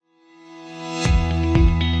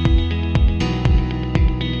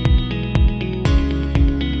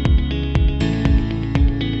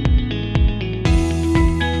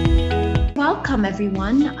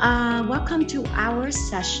everyone. Welcome to our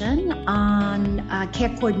session on care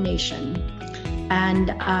coordination.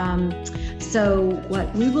 And so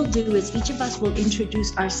what we will do is each of us will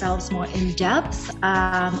introduce ourselves more in depth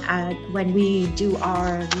when we do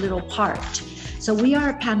our little part. So we are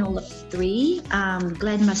a panel of three,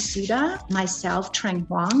 Glenn Masuda, myself, Trang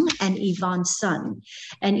Huang, and Yvonne Sun.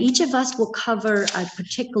 And each of us will cover a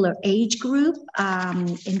particular age group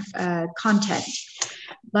in content.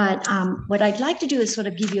 But what I'd like to do is sort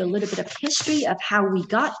of give you a little bit of history of how we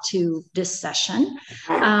got to this session.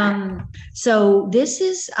 So this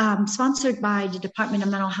is sponsored by the Department of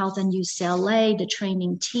Mental Health and UCLA, the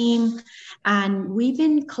training team. And we've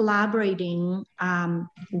been collaborating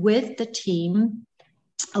with the team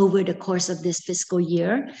over the course of this fiscal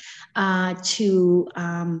year to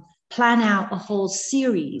plan out a whole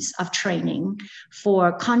series of training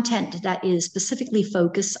for content that is specifically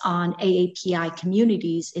focused on AAPI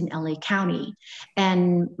communities in LA County.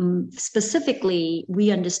 And specifically, we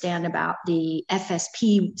understand about the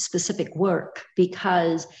FSP specific work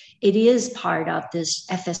because it is part of this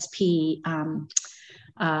FSP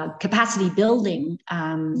capacity building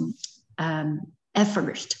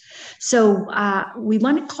effort. So we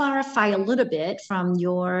want to clarify a little bit from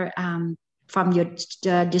your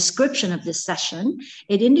description of this session.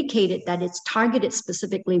 It indicated that it's targeted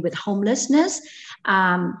specifically with homelessness,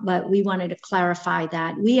 but we wanted to clarify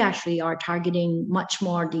that we actually are targeting much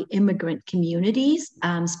more the immigrant communities,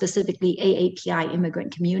 specifically AAPI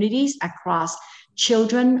immigrant communities across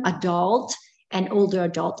children, adult, and older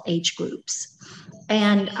adult age groups.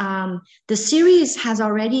 And the series has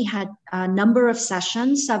already had a number of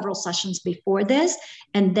sessions, several sessions before this,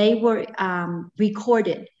 and they were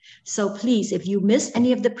recorded. So please, if you missed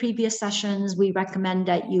any of the previous sessions, we recommend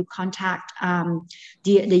that you contact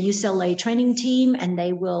the UCLA training team and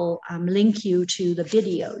they will link you to the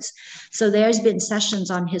videos. So there's been sessions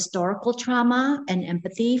on historical trauma and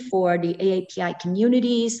empathy for the AAPI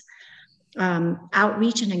communities,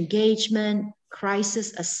 outreach and engagement,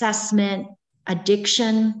 crisis assessment,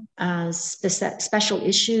 addiction, special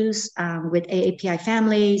issues with AAPI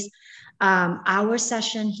families. Our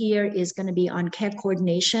session here is going to be on care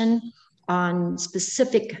coordination, on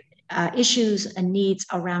specific issues and needs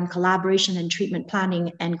around collaboration and treatment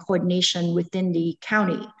planning and coordination within the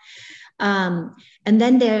county. And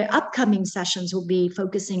then their upcoming sessions will be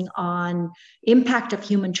focusing on impact of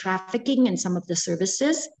human trafficking and some of the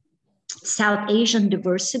services, South Asian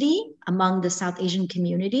diversity among the South Asian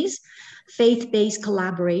communities, faith-based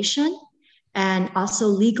collaboration, and also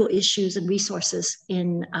legal issues and resources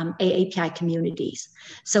in AAPI communities.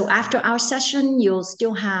 So after our session, you'll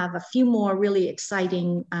still have a few more really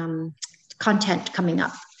exciting content coming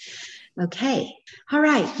up. Okay, all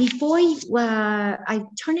right. Before I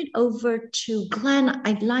turn it over to Glenn,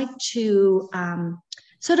 I'd like to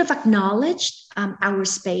sort of acknowledge our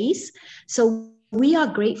space. So we are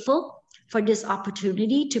grateful for this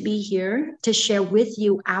opportunity to be here to share with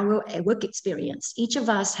you our work experience. Each of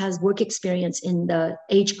us has work experience in the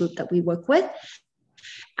age group that we work with.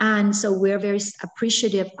 And so we're very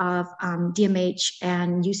appreciative of DMH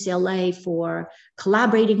and UCLA for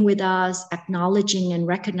collaborating with us, acknowledging and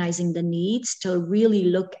recognizing the needs to really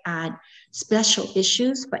look at special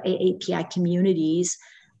issues for AAPI communities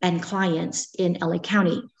and clients in LA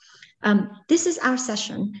County. This is our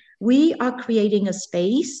session. We are creating a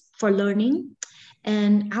space for learning,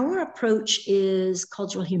 and our approach is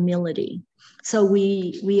cultural humility. So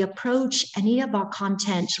we approach any of our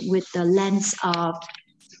content with the lens of,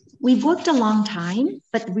 we've worked a long time,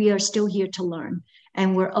 but we are still here to learn.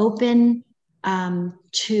 And we're open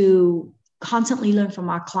to constantly learn from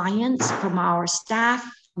our clients, from our staff,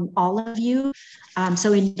 from all of you.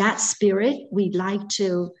 So in that spirit, we'd like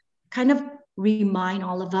to kind of remind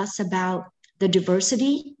all of us about the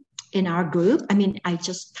diversity in our group. I mean, I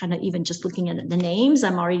just kind of, even just looking at the names,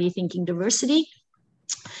 I'm already thinking diversity.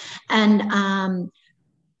 And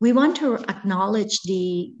we want to acknowledge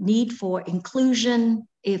the need for inclusion.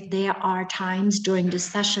 If there are times during this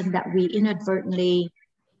session that we inadvertently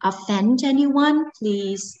offend anyone,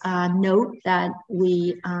 please note that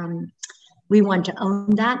we want to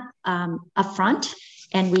own that upfront.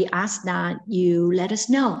 And we ask that you let us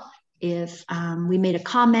know if we made a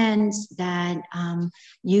comment that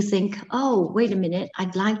you think, oh, wait a minute,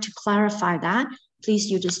 I'd like to clarify that. Please,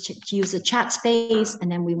 you just use the chat space,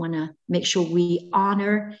 and then we want to make sure we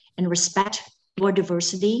honor and respect your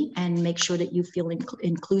diversity and make sure that you feel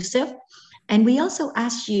inclusive. And we also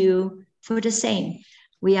ask you for the same.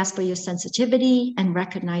 We ask for your sensitivity and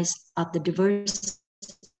recognize of the diverse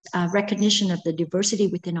recognition of the diversity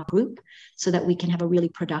within our group so that we can have a really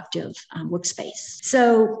productive workspace.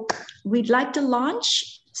 So we'd like to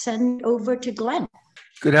send over to Glenn.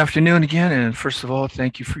 Good afternoon again. And first of all,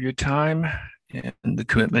 thank you for your time and the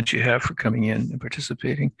commitment you have for coming in and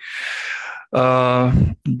participating.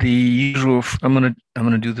 The usual, I'm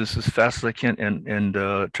gonna do this as fast as I can and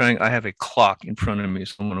I have a clock in front of me,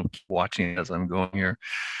 so I'm gonna keep watching as I'm going here.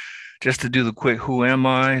 Just to do the quick, who am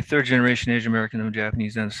I? Third generation Asian American of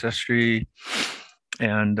Japanese ancestry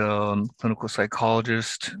and clinical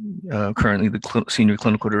psychologist, currently the senior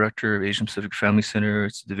clinical director of Asian Pacific Family Center.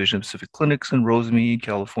 It's the Division of Pacific Clinics in Rosemead,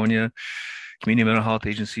 California. Community mental health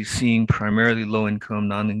agency seeing primarily low-income,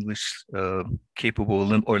 non-English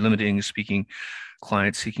capable or limited English speaking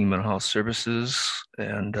clients seeking mental health services.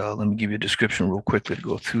 And let me give you a description real quickly to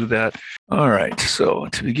go through that. All right, so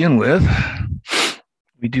to begin with,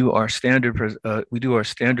 we do our standard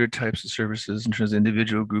types of services in terms of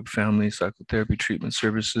individual, group, family, psychotherapy, treatment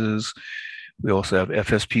services. We also have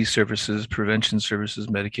FSP services, prevention services,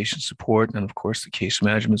 medication support, and of course the case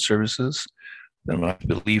management services that I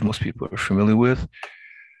believe most people are familiar with.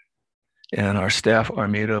 And our staff are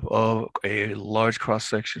made up of a large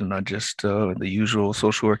cross-section, not just the usual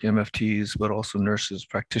social work MFTs, but also nurses,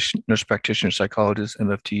 nurse practitioners, psychologists,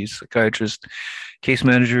 MFTs, psychiatrists, case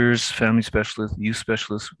managers, family specialists, youth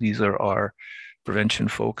specialists. These are our prevention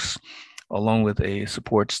folks, along with a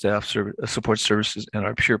support staff, support services, and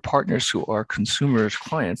our peer partners who are consumers,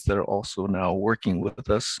 clients that are also now working with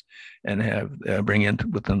us and have bring in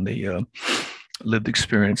with them the lived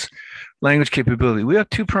experience. Language capability. We have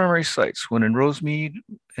two primary sites, one in Rosemead,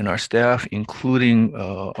 and our staff, including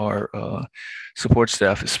our support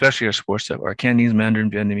staff, especially our support staff, are Cantonese, Mandarin,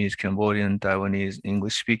 Vietnamese, Cambodian, Taiwanese,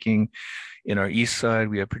 English speaking. In our east side,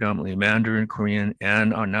 we have predominantly Mandarin, Korean, and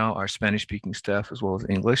now our Spanish speaking staff, as well as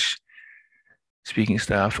English speaking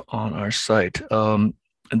staff on our site. And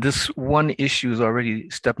this one issue is already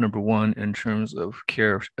step number one in terms of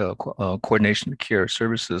care, coordination of care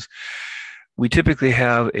services. We typically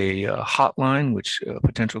have a hotline which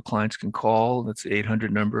potential clients can call. That's the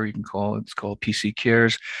 800 number you can call. It's called PC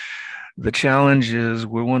Cares. The challenge is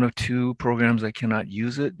we're one of two programs that cannot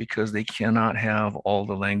use it because they cannot have all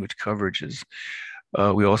the language coverages.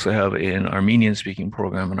 We also have an Armenian speaking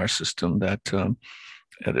program in our system that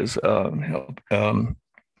is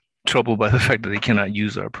troubled by the fact that they cannot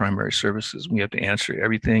use our primary services. We have to answer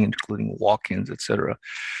everything, including walk-ins, et cetera.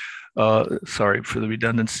 Sorry for the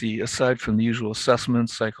redundancy. Aside from the usual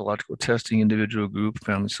assessments, psychological testing, individual, group,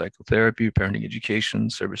 family psychotherapy, parenting education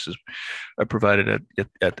services are provided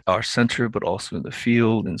at our center, but also in the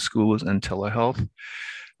field, in schools, and telehealth.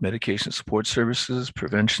 Medication support services,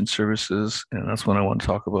 prevention services, and that's what I want to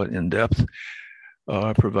talk about in depth,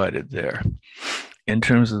 are provided there. In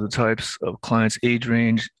terms of the types of clients' age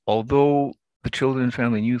range, although the children,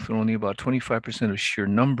 family, and youth are only about 25% of sheer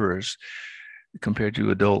numbers, compared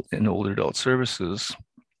to adult and older adult services,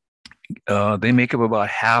 they make up about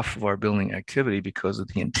half of our billing activity because of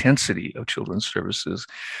the intensity of children's services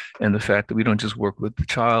and the fact that we don't just work with the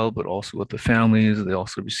child, but also with the families. They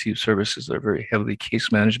also receive services that are very heavily case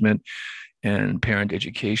management and parent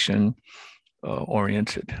education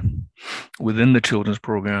oriented. Within the children's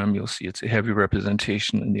program, you'll see it's a heavy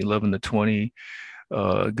representation in the 11 to 20,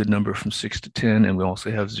 a good number from 6 to 10, and we also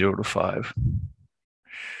have 0 to 5.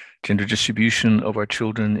 Gender distribution of our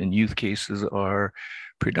children and youth cases are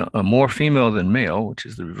more female than male, which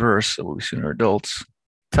is the reverse of what we see in our adults.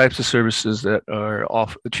 Types of services that are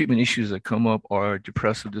the treatment issues that come up are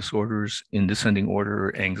depressive disorders in descending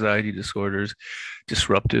order, anxiety disorders,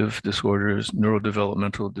 disruptive disorders,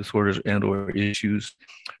 neurodevelopmental disorders and or issues,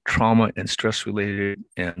 trauma and stress related,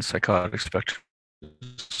 and psychotic spectrum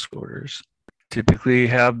disorders. Typically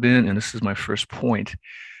have been, and this is my first point,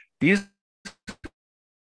 these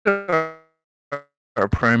are our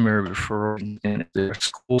primary referral in their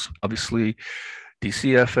schools. Obviously,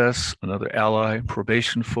 DCFS, another ally,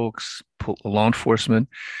 probation folks, law enforcement,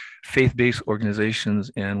 faith-based organizations.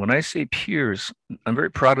 And when I say peers, I'm very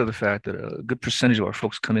proud of the fact that a good percentage of our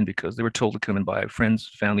folks come in because they were told to come in by friends,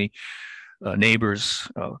 family, neighbors,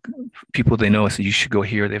 people they know. I said, you should go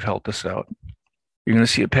here. They've helped us out. You're going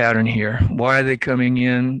to see a pattern here. Why are they coming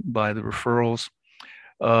in? By the referrals.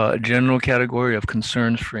 A general category of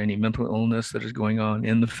concerns for any mental illness that is going on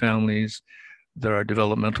in the families. There are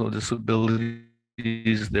developmental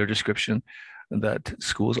disabilities, their description, that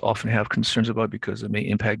schools often have concerns about because it may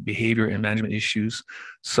impact behavior and management issues.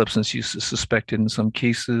 Substance use is suspected in some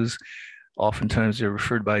cases. Oftentimes they're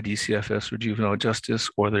referred by DCFS or juvenile justice,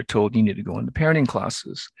 or they're told you need to go into parenting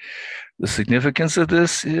classes. The significance of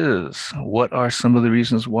this is, what are some of the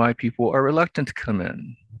reasons why people are reluctant to come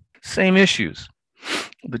in? Same issues.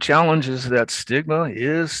 The challenge is that stigma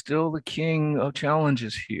is still the king of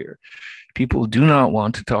challenges here. People do not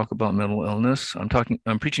want to talk about mental illness.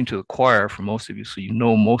 I'm preaching to the choir for most of you, so you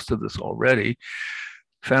know most of this already.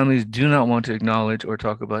 Families do not want to acknowledge or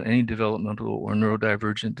talk about any developmental or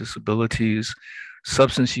neurodivergent disabilities.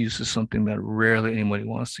 Substance use is something that rarely anybody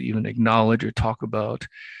wants to even acknowledge or talk about.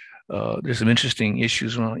 There's some interesting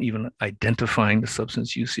issues around even identifying the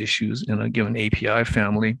substance use issues in a given API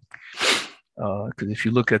family. Because if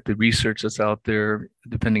you look at the research that's out there,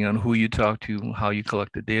 depending on who you talk to, how you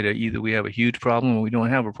collect the data, either we have a huge problem or we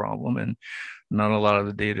don't have a problem. And not a lot of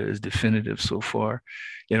the data is definitive so far.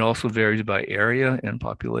 It also varies by area and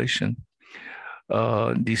population.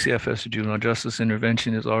 DCFS or juvenile justice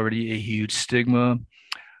intervention is already a huge stigma.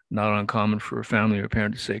 Not uncommon for a family or a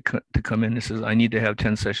parent to say to come in and says, I need to have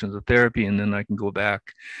 10 sessions of therapy, and then I can go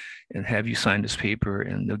back and have you sign this paper,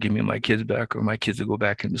 and they'll give me my kids back, or my kids will go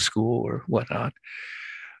back into school or whatnot.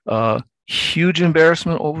 Huge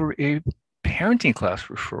embarrassment over a parenting class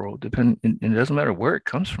referral. It doesn't matter where it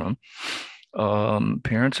comes from.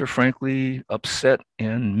 Parents are frankly upset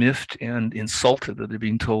and miffed and insulted that they're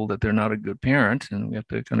being told that they're not a good parent. And we have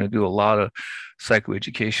to kind of do a lot of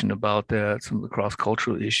psychoeducation about that, some of the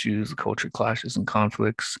cross-cultural issues, the culture clashes and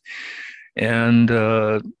conflicts. And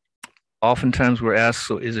oftentimes we're asked,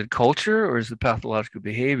 so is it culture or is it pathological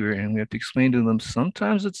behavior? And we have to explain to them,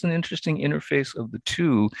 sometimes it's an interesting interface of the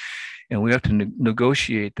two. And we have to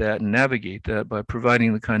negotiate that and navigate that by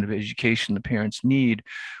providing the kind of education the parents need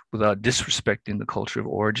without disrespecting the culture of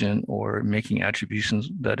origin or making attributions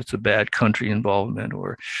that it's a bad country involvement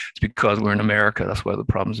or it's because we're in America, that's why the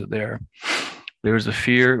problems are there. There's a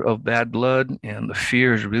fear of bad blood, and the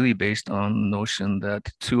fear is really based on the notion that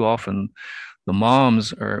too often the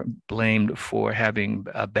moms are blamed for having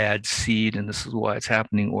a bad seed, and this is why it's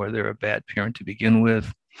happening, or they're a bad parent to begin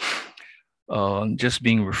with. Just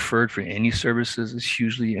being referred for any services is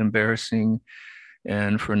hugely embarrassing.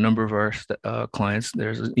 And for a number of our clients,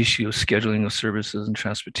 there's an issue of scheduling of services and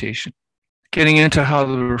transportation. Getting into how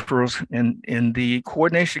the referrals and the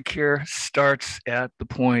coordination care starts at the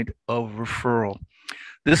point of referral.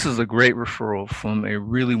 This is a great referral from a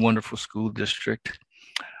really wonderful school district.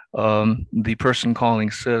 The person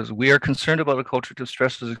calling says, we are concerned about the culture of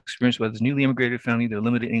stresses experienced by this newly immigrated family, their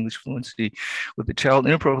limited English fluency, with the child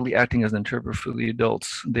inappropriately acting as an interpreter for the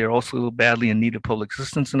adults. They are also badly in need of public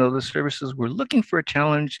assistance and other services. We're looking for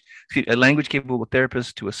a language capable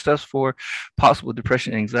therapist to assess for possible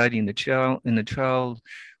depression and anxiety in the child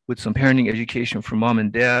with some parenting education for mom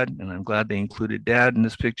and dad, and I'm glad they included dad in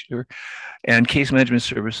this picture, and case management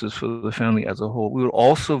services for the family as a whole. We would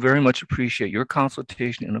also very much appreciate your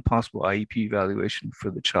consultation and a possible IEP evaluation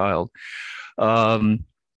for the child.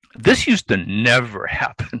 This used to never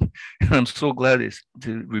happen, and I'm so glad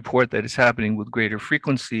to report that it's happening with greater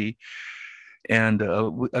frequency and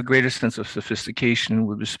a greater sense of sophistication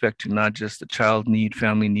with respect to not just the child need,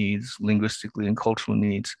 family needs, linguistically and cultural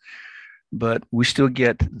needs, but we still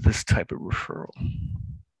get this type of referral.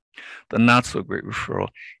 The not so great referral.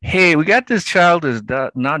 Hey, we got this child is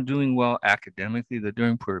not doing well academically. They're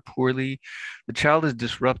doing poorly. The child is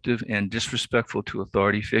disruptive and disrespectful to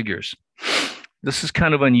authority figures. This is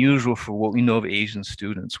kind of unusual for what we know of Asian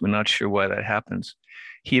students. We're not sure why that happens.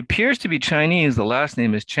 He appears to be Chinese. The last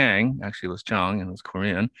name is Chang. Actually, it was Chang and it was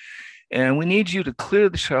Korean. And we need you to clear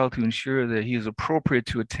the child to ensure that he is appropriate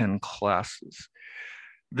to attend classes.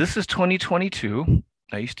 This is 2022.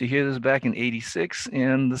 I used to hear this back in 86,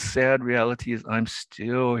 and the sad reality is I'm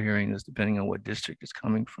still hearing this depending on what district it's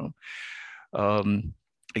coming from.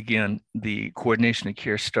 Again, the coordination of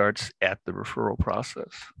care starts at the referral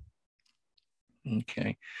process.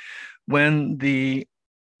 Okay. When the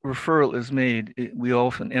referral is made, we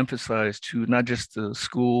often emphasize to not just the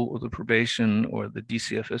school or the probation or the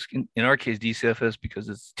DCFS, in our case, DCFS, because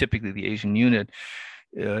it's typically the Asian unit,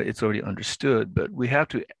 it's already understood, but we have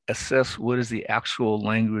to assess what is the actual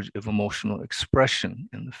language of emotional expression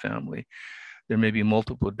in the family. There may be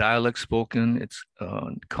multiple dialects spoken. It's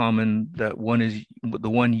common that the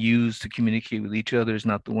one used to communicate with each other is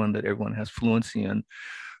not the one that everyone has fluency in.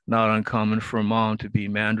 Not uncommon for a mom to be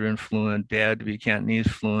Mandarin fluent, dad to be Cantonese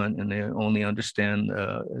fluent, and they only understand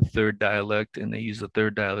a third dialect, and they use the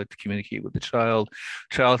third dialect to communicate with the child.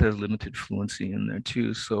 Child has limited fluency in there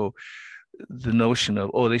too. So the notion of,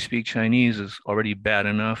 oh, they speak Chinese is already bad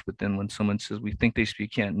enough. But then when someone says we think they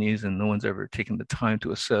speak Cantonese and no one's ever taken the time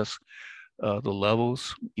to assess the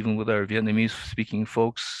levels, even with our Vietnamese speaking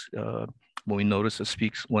folks, when we notice that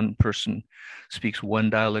one person speaks one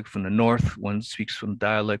dialect from the north, one speaks from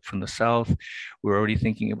dialect from the south, we're already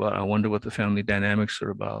thinking about, I wonder what the family dynamics are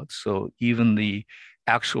about. So even the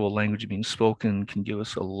actual language being spoken can give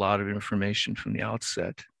us a lot of information from the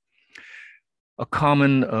outset. A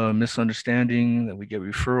common misunderstanding that we get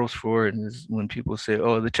referrals for is when people say,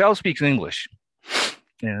 oh, the child speaks English,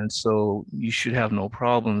 and so you should have no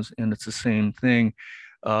problems. And it's the same thing.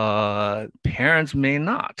 Parents may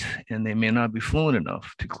not, and they may not be fluent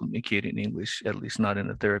enough to communicate in English, at least not in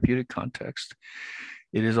a therapeutic context.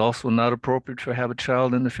 It is also not appropriate to have a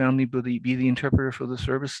child in the family be the interpreter for the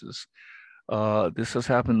services. This has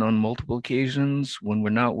happened on multiple occasions when we're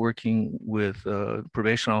not working with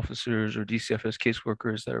probation officers or DCFS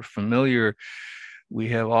caseworkers that are familiar. We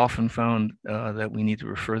have often found that we need to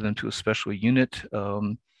refer them to a special unit.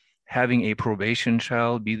 Having a probation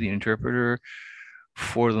child be the interpreter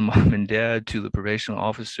for the mom and dad to the probation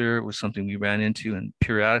officer was something we ran into and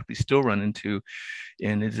periodically still run into,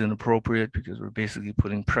 and it's inappropriate because we're basically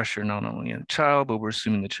putting pressure not only on the child, but we're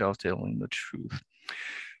assuming the child's telling the truth.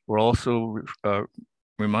 We're also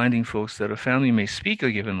reminding folks that a family may speak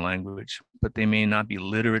a given language, but they may not be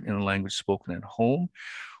literate in the language spoken at home,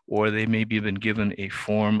 or they may be been given a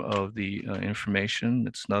form of the information.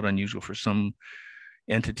 It's not unusual for some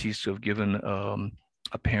entities to have given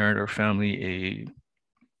a parent or family a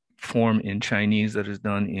form in Chinese that is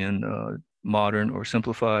done in modern or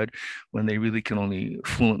simplified when they really can only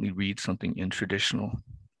fluently read something in traditional.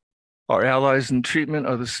 Our allies in treatment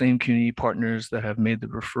are the same community partners that have made the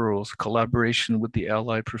referrals. Collaboration with the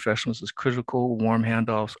allied professionals is critical. Warm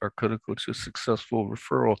handoffs are critical to a successful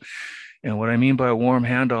referral. And what I mean by a warm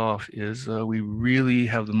handoff is we really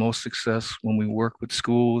have the most success when we work with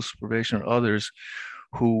schools, probation, or others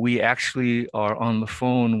who we actually are on the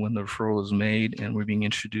phone when the referral is made and we're being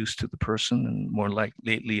introduced to the person, and more like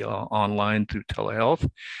lately online through telehealth.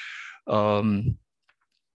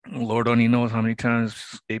 Lord only knows how many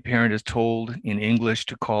times a parent is told in English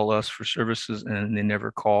to call us for services and they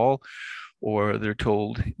never call, or they're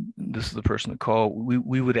told this is the person to call.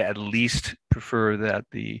 We would at least prefer that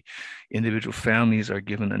the individual families are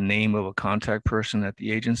given a name of a contact person at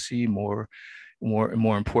the agency, more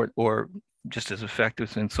important, or just as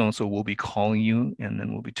effective, and so will be calling you, and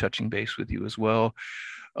then we'll be touching base with you as well.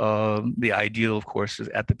 The ideal, of course, is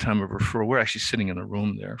at the time of referral, we're actually sitting in a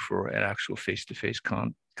room there for an actual face-to-face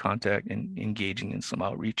contact and engaging in some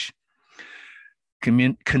outreach.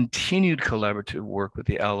 Continued collaborative work with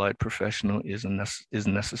the allied professional is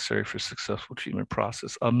necessary for successful treatment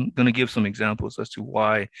process. I'm going to give some examples as to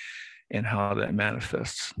why and how that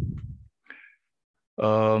manifests. There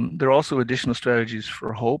are also additional strategies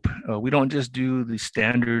for hope. We don't just do the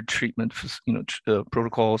standard treatment,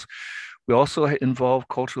 protocols. We also involve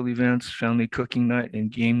cultural events, family cooking night,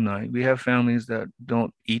 and game night. We have families that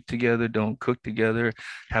don't eat together, don't cook together,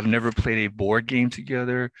 have never played a board game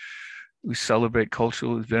together. We celebrate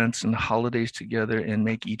cultural events and holidays together and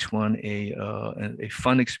make each one a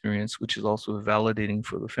fun experience, which is also validating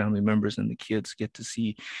for the family members, and the kids get to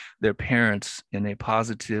see their parents in a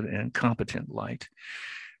positive and competent light.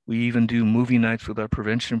 We even do movie nights with our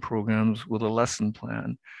prevention programs with a lesson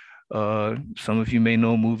plan. Some of you may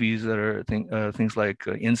know movies that are things like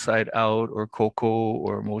Inside Out or Coco,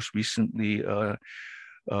 or most recently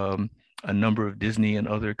a number of Disney and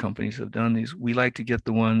other companies have done these. We like to get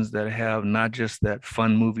the ones that have not just that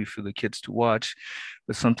fun movie for the kids to watch,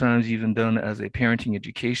 but sometimes even done as a parenting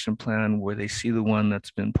education plan, where they see the one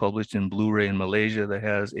that's been published in Blu-ray in Malaysia that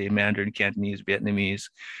has a Mandarin, Cantonese, Vietnamese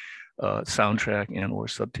soundtrack and or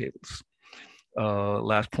subtitles.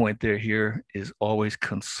 Last point here is always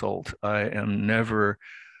consult. I am never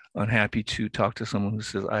unhappy to talk to someone who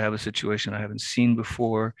says, I have a situation I haven't seen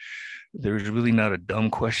before. There's really not a dumb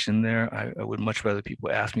question there. I would much rather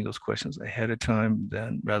people ask me those questions ahead of time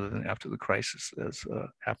rather than after the crisis has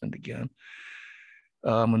happened again.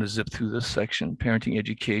 I'm going to zip through this section. Parenting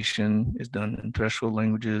education is done in threshold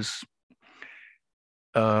languages.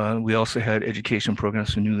 We also had education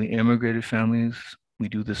programs for newly immigrated families. We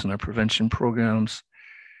do this in our prevention programs.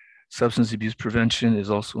 Substance abuse prevention is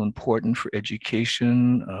also important for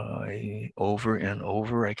education. Over and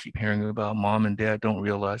over, I keep hearing about mom and dad don't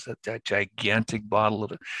realize that that gigantic bottle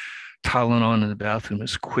of Tylenol in the bathroom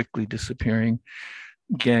is quickly disappearing.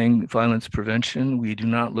 Gang violence prevention, we do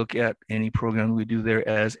not look at any program we do there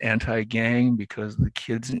as anti-gang, because the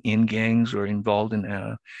kids in gangs are involved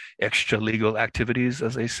in extra legal activities,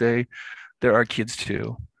 as they say. There are kids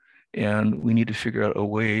too. And we need to figure out a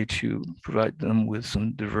way to provide them with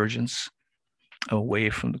some divergence away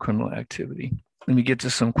from the criminal activity. Let me get to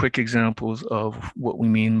some quick examples of what we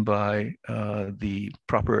mean by the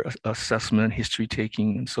proper assessment, history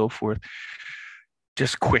taking, and so forth.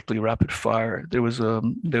 Just quickly, rapid fire. There was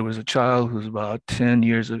a child who was about 10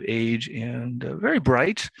 years of age and very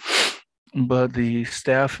bright. but the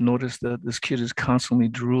staff noticed that this kid is constantly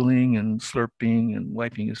drooling and slurping and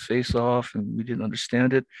wiping his face off, and we didn't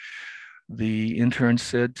understand it. The intern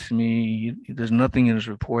said to me, there's nothing in his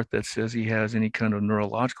report that says he has any kind of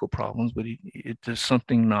neurological problems, but there's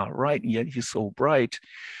something not right, and yet he's so bright.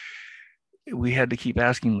 We had to keep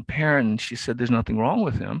asking the parent, and she said there's nothing wrong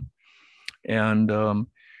with him. And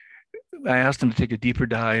I asked him to take a deeper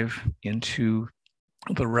dive into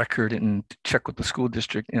the record and check with the school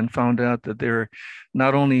district, and found out that there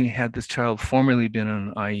not only had this child formerly been on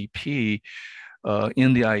an IEP,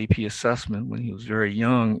 in the IEP assessment when he was very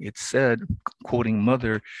young, it said, quoting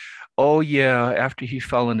mother, "Oh yeah, after he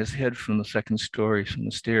fell on his head from the second story from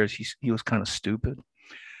the stairs, he was kind of stupid."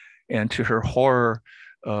 And to her horror,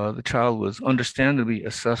 the child was understandably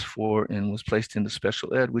assessed for and was placed into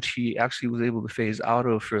special ed, which he actually was able to phase out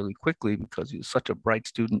of fairly quickly because he was such a bright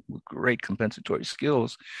student with great compensatory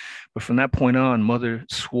skills. But from that point on, mother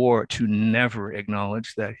swore to never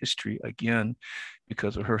acknowledge that history again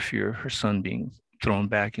because of her fear of her son being thrown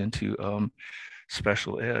back into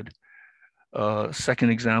special ed.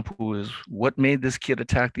 Second example is what made this kid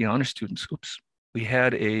attack the honor students. Oops. We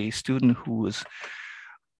had a student who was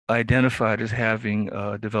identified as having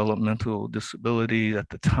a developmental disability at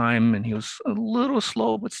the time, and he was a little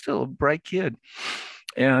slow, but still a bright kid.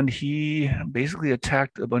 And he basically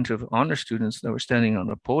attacked a bunch of honor students that were standing on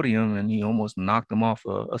a podium, and he almost knocked them off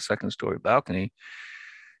a second-story balcony.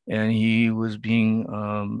 And he was being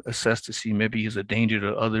assessed to see maybe he's a danger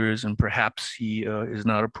to others, and perhaps he is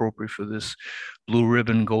not appropriate for this blue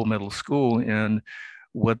ribbon gold medal school. And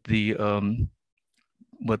what the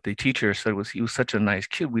teacher said was, he was such a nice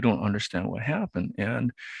kid, we don't understand what happened.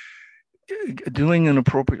 And doing an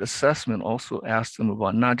appropriate assessment also asked him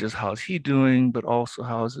about not just how's he doing, but also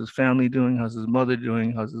how's his family doing, how's his mother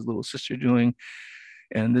doing, how's his little sister doing.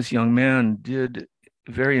 And this young man did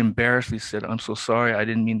very embarrassedly said, "I'm so sorry, I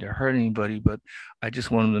didn't mean to hurt anybody, but I just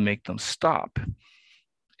wanted to make them stop."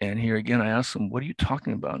 And here again, I asked him, "What are you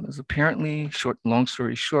talking about?" And apparently, long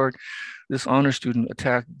story short, this student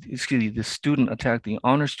attacked the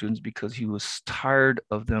honor students because he was tired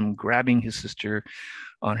of them grabbing his sister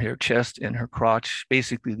on her chest and her crotch.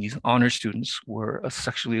 Basically, these honor students were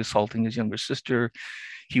sexually assaulting his younger sister.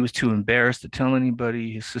 He was too embarrassed to tell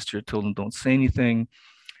anybody. His sister told him, "Don't say anything."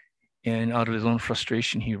 And out of his own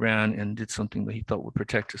frustration, he ran and did something that he thought would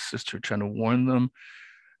protect his sister, trying to warn them.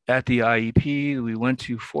 At the IEP we went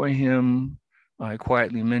to for him, I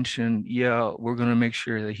quietly mentioned, "Yeah, we're going to make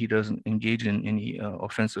sure that he doesn't engage in any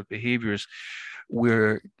offensive behaviors.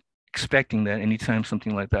 We're expecting that anytime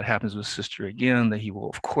something like that happens with sister again, that he will,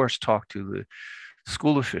 of course, talk to the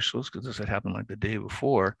school officials," because this had happened like the day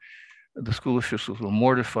before. The school officials were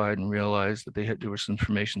mortified and realized that there was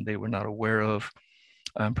information they were not aware of.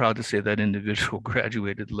 I'm proud to say that individual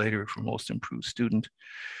graduated later for most improved student.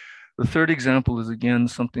 The third example is, again,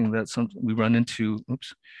 something that we run into,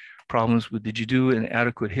 problems with. Did you do an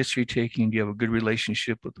adequate history taking? Do you have a good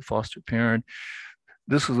relationship with the foster parent?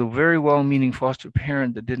 This was a very well-meaning foster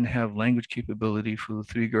parent that didn't have language capability for the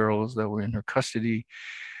 3 girls that were in her custody.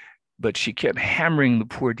 But she kept hammering the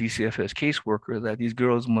poor DCFS caseworker that these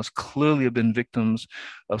girls must clearly have been victims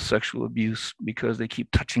of sexual abuse because they keep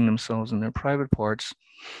touching themselves in their private parts.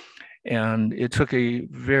 And it took a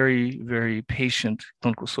very, very patient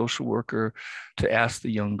clinical social worker to ask the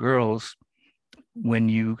young girls, when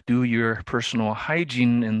you do your personal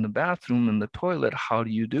hygiene in the bathroom and the toilet, how do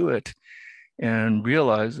you do it? And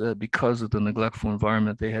realized that because of the neglectful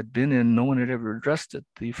environment they had been in, no one had ever addressed it.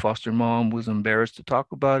 The foster mom was embarrassed to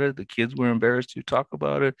talk about it. The kids were embarrassed to talk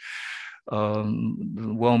about it.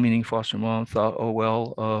 The well-meaning foster mom thought, "Oh,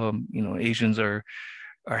 well, Asians are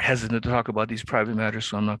hesitant to talk about these private matters,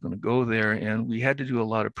 so I'm not going to go there." And we had to do a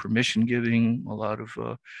lot of permission giving, a lot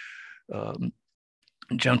of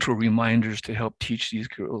gentle reminders to help teach these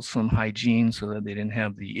girls some hygiene so that they didn't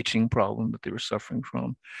have the itching problem that they were suffering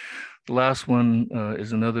from. The last one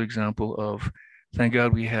is another example of, thank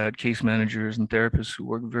God we had case managers and therapists who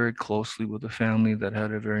worked very closely with a family that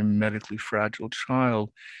had a very medically fragile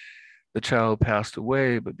child. The child passed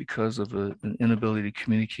away, but because of an inability to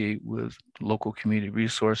communicate with local community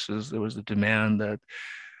resources, there was a demand that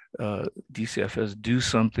DCFS do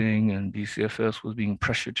something, and DCFS was being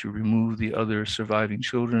pressured to remove the other surviving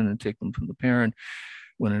children and take them from the parent,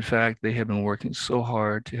 when in fact they had been working so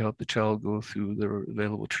hard to help the child go through their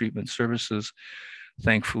available treatment services.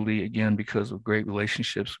 Thankfully, again, because of great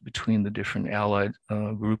relationships between the different allied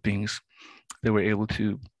groupings, they were able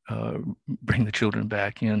to bring the children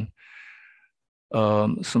back in.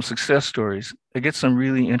 Some success stories. I get some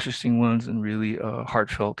really interesting ones and really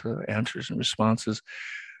heartfelt answers and responses.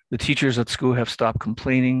 The teachers at school have stopped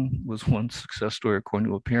complaining was one success story, according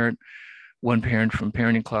to a parent. One parent from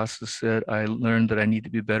parenting classes said, I learned that I need to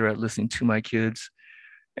be better at listening to my kids.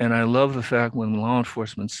 And I love the fact when law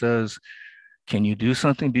enforcement says, can you do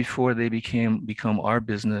something before they become our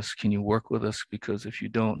business? Can you work with us? Because if you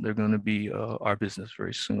don't, they're going to be our business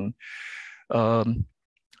very soon. The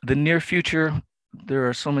near future, there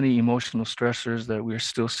are so many emotional stressors that we're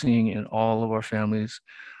still seeing in all of our families.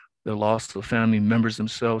 The loss of family members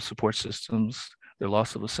themselves, support systems, the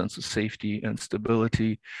loss of a sense of safety and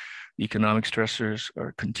stability. The economic stressors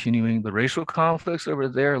are continuing. The racial conflicts that were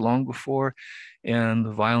there long before, and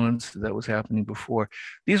the violence that was happening before.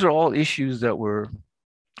 These are all issues that were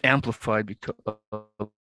amplified because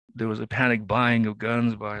there was a panic buying of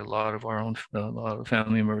guns by a lot of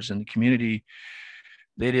family members in the community.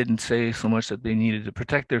 They didn't say so much that they needed to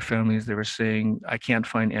protect their families. They were saying, I can't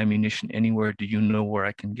find ammunition anywhere. Do you know where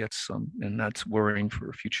I can get some? And that's worrying for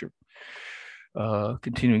the future.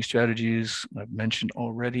 Continuing strategies, I've mentioned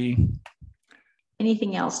already.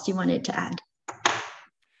 Anything else you wanted to add?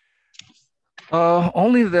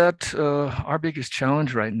 Only that our biggest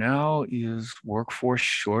challenge right now is workforce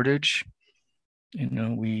shortage. You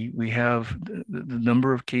know, we have the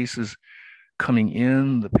number of cases coming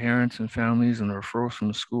in, the parents and families and the referrals from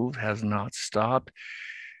the schools has not stopped.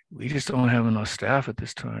 We just don't have enough staff at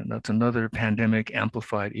this time. That's another pandemic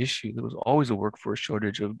amplified issue. There was always a workforce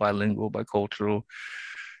shortage of bilingual, bicultural,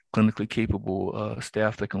 clinically capable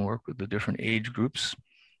staff that can work with the different age groups.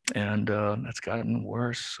 And that's gotten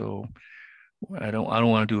worse. So I don't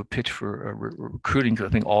want to do a pitch for recruiting because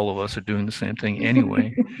I think all of us are doing the same thing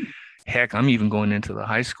anyway. Heck, I'm even going into the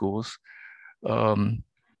high schools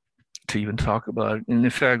to even talk about it. And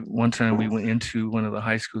in fact, one time we went into one of the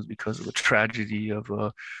high schools because of a tragedy of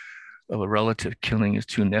a relative killing his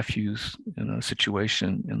two nephews in a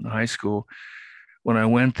situation in the high school. When I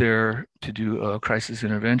went there to do a crisis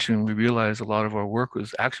intervention, we realized a lot of our work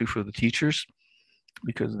was actually for the teachers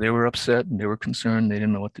because they were upset and they were concerned. They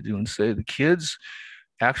didn't know what to do and say. The kids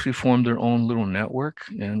actually formed their own little network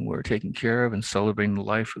and were taking care of and celebrating the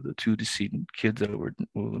life of the two decedent kids that were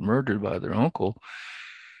murdered by their uncle.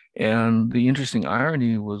 And the interesting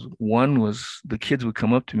irony was, one was the kids would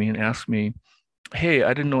come up to me and ask me, hey,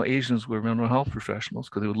 I didn't know Asians were mental health professionals,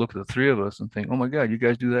 because they would look at the three of us and think, oh my God, you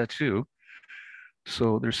guys do that too.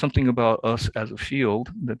 So there's something about us as a field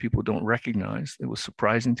that people don't recognize. It was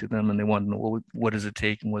surprising to them, and they wanted to know what does it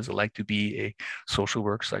take and what is it like to be a social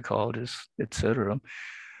work psychologist, et cetera.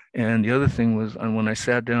 And the other thing was, when I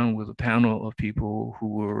sat down with a panel of people who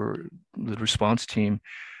were the response team,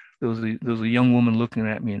 there was a young woman looking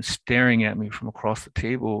at me and staring at me from across the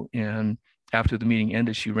table. And after the meeting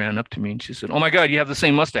ended, she ran up to me and she said, oh my God, you have the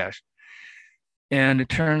same mustache. And it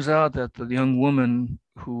turns out that the young woman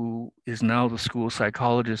who is now the school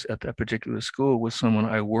psychologist at that particular school was someone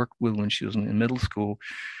I worked with when she was in middle school.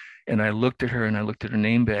 And I looked at her and I looked at her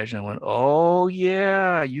name badge and I went, oh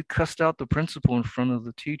yeah, you cussed out the principal in front of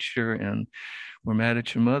the teacher and we're mad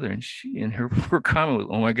at your mother. And her comment was,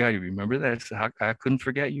 oh my God, you remember that? I couldn't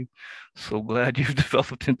forget you. So glad you've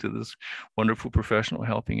developed into this wonderful professional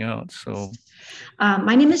helping out. So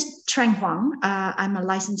my name is Trang Huang. I'm a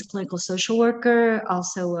licensed clinical social worker,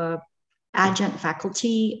 also a adjunct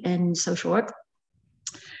faculty in social work.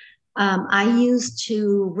 I used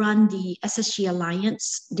to run the SSG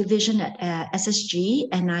Alliance division at SSG,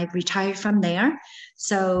 and I've retired from there.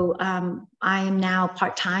 So I am now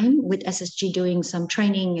part-time with SSG doing some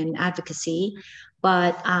training and advocacy.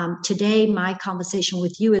 But today, my conversation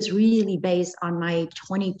with you is really based on my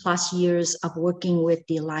 20 plus years of working with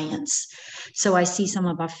the Alliance. So I see some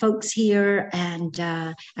of our folks here, and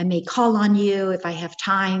I may call on you if I have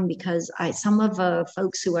time, because some of the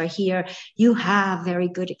folks who are here, you have very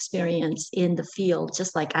good experience in the field,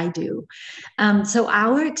 just like I do. So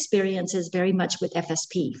our experience is very much with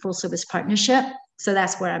FSP, Full Service Partnership. So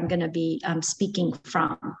that's where I'm going to be speaking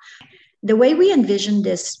from. The way we envision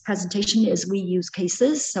this presentation is we use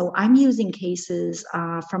cases. So I'm using cases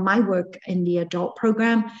from my work in the adult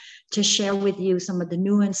program to share with you some of the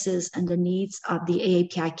nuances and the needs of the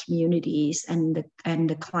AAPI communities and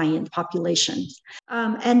the client populations.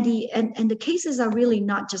 And the cases are really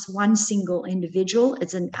not just one single individual.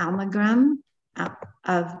 It's an amalgam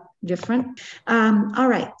of different. All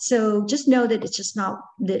right. So just know that it's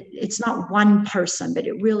not one person, but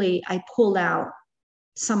I pull out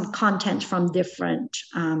some content from different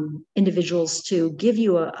individuals to give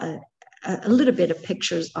you a little bit of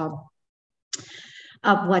pictures of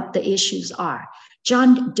what the issues are.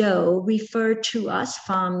 John Doe referred to us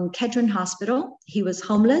from Kedron Hospital. He was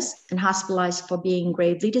homeless and hospitalized for being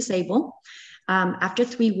gravely disabled. After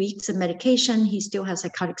 3 weeks of medication, he still has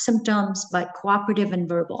psychotic symptoms, but cooperative and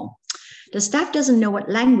verbal. The staff doesn't know what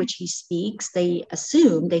language he speaks. They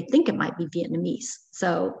think it might be Vietnamese.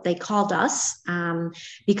 So they called us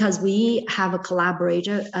because we have a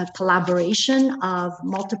collaboration of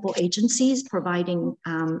multiple agencies providing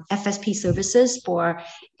FSP services for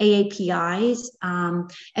AAPIs.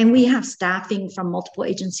 And we have staffing from multiple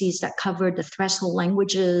agencies that cover the threshold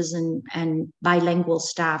languages and bilingual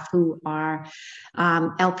staff who are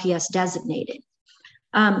LPS designated.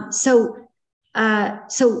 So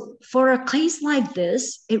for a case like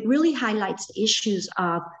this, it really highlights the issues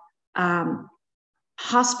of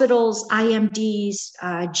hospitals, IMDs,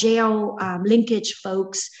 jail linkage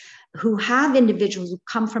folks who have individuals who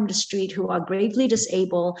come from the street who are gravely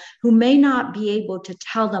disabled, who may not be able to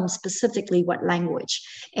tell them specifically what language.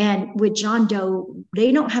 And with John Doe,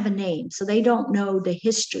 they don't have a name, so they don't know the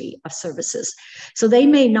history of services. So they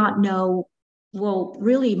may not know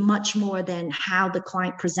really much more than how the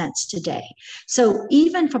client presents today. So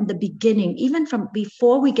even from the beginning, even from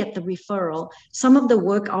before we get the referral, some of the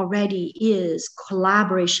work already is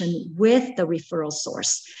collaboration with the referral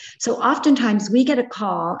source. So oftentimes we get a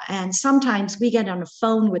call and sometimes we get on the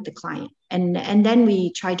phone with the client and then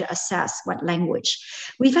we try to assess what language.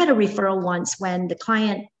 We've had a referral once when the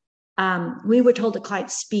client we were told the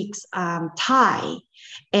client speaks Thai,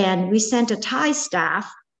 and we sent a Thai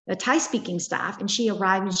speaking staff, and she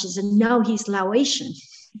arrived and she said, no, he's Laotian.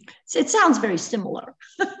 So it sounds very similar.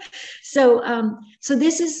 So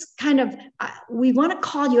this is kind of, we want to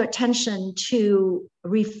call your attention to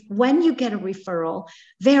when you get a referral,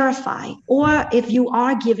 verify, or if you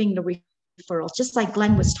are giving the referral, just like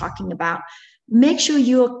Glenn was talking about, make sure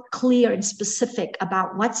you're clear and specific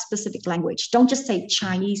about what specific language. Don't just say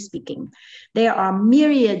Chinese speaking. There are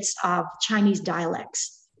myriads of Chinese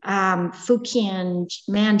dialects. Fukien,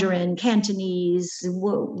 Mandarin, Cantonese,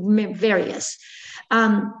 various.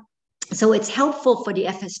 So it's helpful for the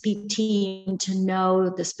FSP team to know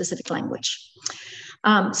the specific language.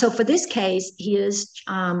 So for this case, he is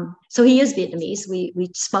Vietnamese. We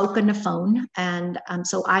spoke on the phone, and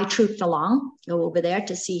so I trooped along, go over there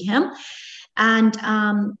to see him. And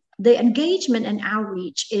the engagement and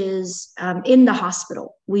outreach is in the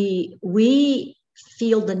hospital. We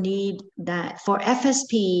feel the need that for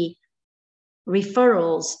FSP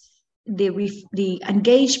referrals, the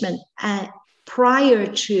engagement prior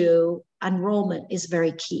to enrollment is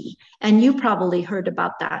very key. And you probably heard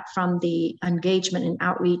about that from the engagement and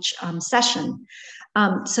outreach session.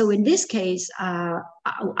 So in this case,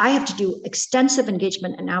 I have to do extensive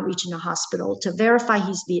engagement and outreach in the hospital to verify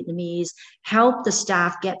he's Vietnamese, help the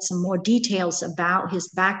staff get some more details about his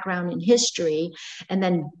background and history, and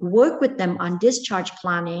then work with them on discharge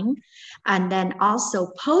planning, and then also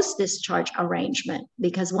post-discharge arrangement,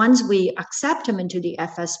 because once we accept him into the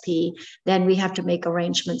FSP, then we have to make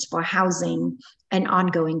arrangements for housing and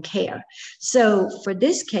ongoing care. So for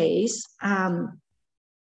this case,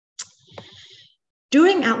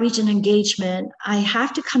 during outreach and engagement, I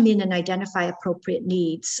have to come in and identify appropriate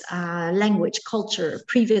needs, language, culture,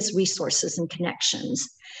 previous resources, and connections.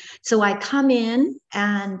 So I come in,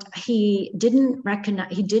 and he didn't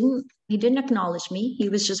acknowledge me. He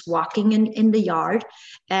was just walking in the yard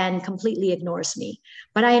and completely ignores me.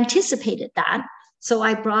 But I anticipated that. So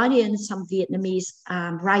I brought in some Vietnamese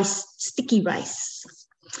rice, sticky rice.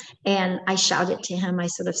 And I shouted to him, I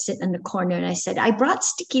sort of sit in the corner and I said, I brought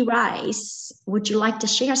sticky rice. Would you like to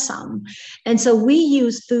share some? And so we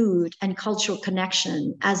use food and cultural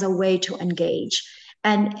connection as a way to engage.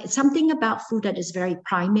 And something about food that is very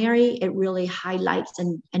primary, it really highlights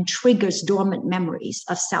and triggers dormant memories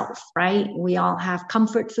of self, right? We all have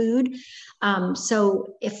comfort food.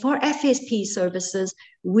 So if for FSP services,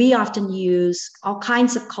 we often use all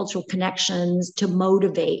kinds of cultural connections to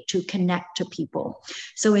motivate, to connect to people.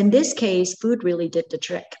 So in this case, food really did the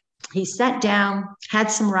trick. He sat down, had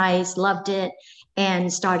some rice, loved it,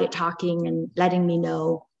 and started talking and letting me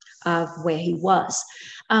know of where he was.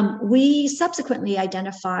 We subsequently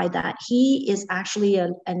identified that he is actually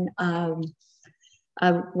a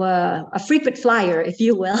frequent flyer, if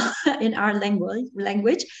you will, in our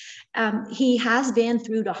language. He has been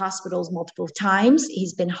through the hospitals multiple times.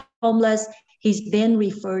 He's been homeless. He's been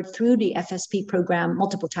referred through the FSP program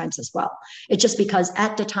multiple times as well. It's just because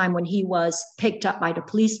at the time when he was picked up by the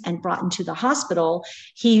police and brought into the hospital,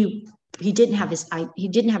 he didn't have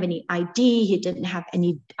any ID. He didn't have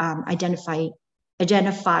any identifier.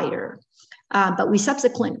 But we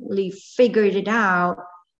subsequently figured it out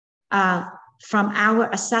from our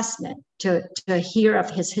assessment to hear of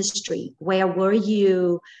his history. Where were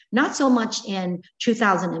you? Not so much in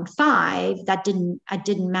 2005, that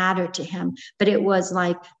didn't matter to him, but it was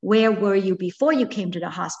like, where were you before you came to the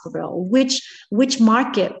hospital? Which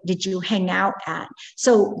market did you hang out at?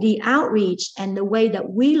 So the outreach and the way that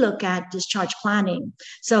we look at discharge planning.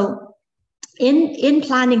 So in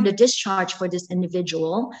planning the discharge for this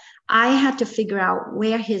individual, I had to figure out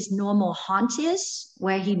where his normal haunt is,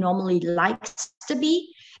 where he normally likes to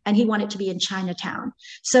be, and he wanted to be in Chinatown.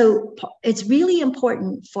 So it's really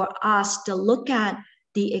important for us to look at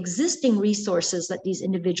the existing resources that these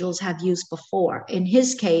individuals have used before. In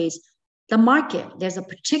his case, the market. There's a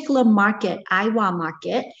particular market, Aiwa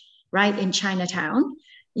Market, right, in Chinatown.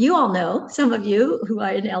 You all know, some of you who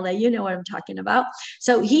are in LA, you know what I'm talking about.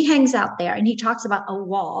 So he hangs out there and he talks about a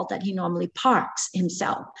wall that he normally parks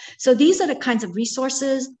himself. So these are the kinds of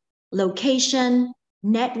resources, location,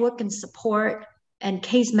 network and support, and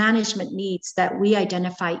case management needs that we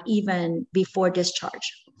identify even before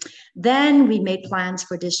discharge. Then we made plans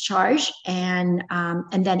for discharge and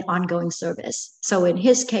then ongoing service. So in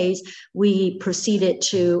his case, we proceeded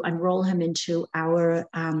to enroll him into our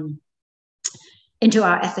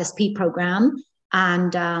FSP program,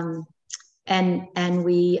 and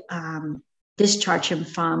we discharge him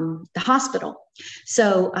from the hospital.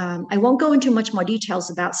 So I won't go into much more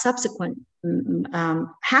details about subsequent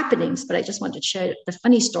happenings, but I just want to share the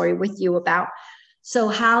funny story with you about so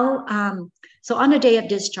on the day of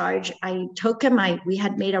discharge, I took him, we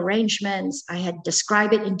had made arrangements. I had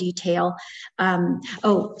described it in detail.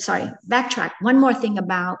 Backtrack. One more thing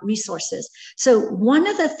about resources. So one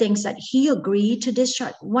of the things that he agreed to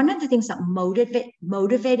discharge, one of the things that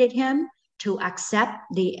motivated him to accept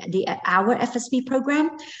our FSP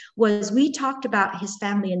program was we talked about his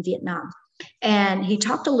family in Vietnam. And he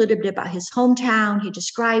talked a little bit about his hometown. He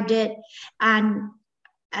described it. And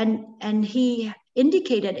he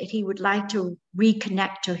indicated that he would like to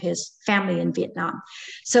reconnect to his family in Vietnam.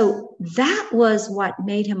 So that was what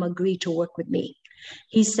made him agree to work with me.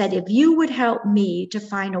 He said, if you would help me to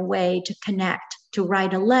find a way to connect, to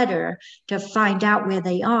write a letter, to find out where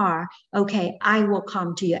they are, okay, I will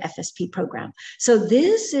come to your FSP program. So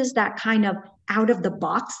this is that kind of out of the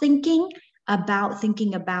box thinking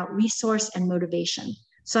about resource and motivation.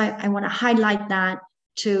 So I want to highlight that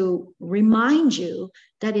to remind you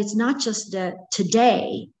that it's not just the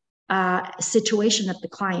today situation of the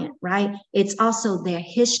client, right? It's also their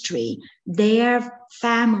history, their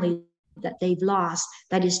family that they've lost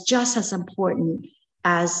that is just as important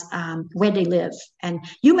as where they live. And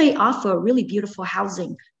you may offer really beautiful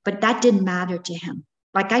housing, but that didn't matter to him.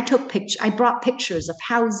 Like I brought pictures of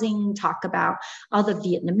housing, talk about other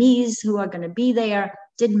Vietnamese who are going to be there.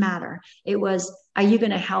 Didn't matter. It was, are you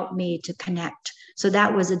going to help me to connect? So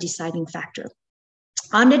that was a deciding factor.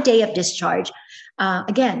 On the day of discharge,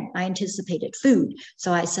 again, I anticipated food.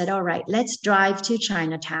 So I said, all right, let's drive to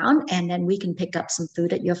Chinatown and then we can pick up some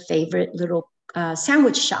food at your favorite little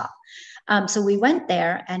sandwich shop. So we went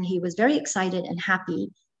there and he was very excited and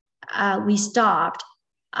happy. We stopped.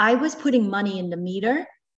 I was putting money in the meter.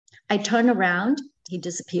 I turned around, he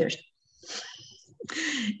disappeared.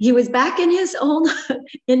 He was back in his own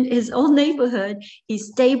neighborhood. He's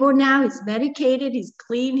stable now. He's medicated. He's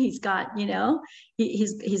clean. He's got,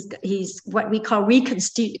 he's what we call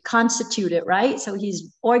reconstituted, right? So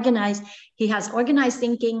he's organized. He has organized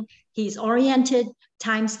thinking. He's oriented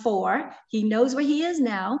 ×4. He knows where he is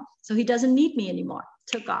now, so he doesn't need me anymore.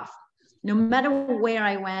 Took off. No matter where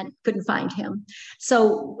I went, couldn't find him.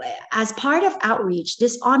 So as part of outreach,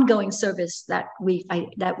 this ongoing service that we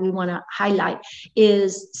want to highlight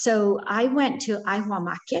is, so I went to Aiwa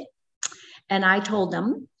Market and I told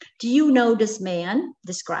them, do you know this man?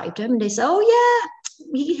 Described him. And they said, oh yeah,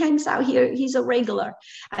 he hangs out here. He's a regular.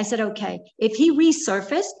 I said, okay, if he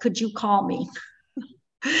resurfaced, could you call me?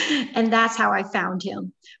 And that's how I found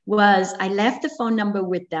him, was I left the phone number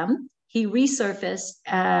with them. He resurfaced,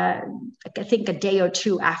 I think a day or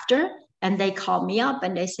two after, and they called me up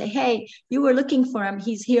and they say, hey, you were looking for him.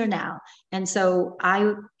 He's here now. And so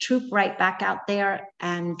I troop right back out there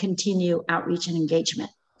and continue outreach and engagement.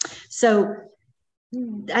 So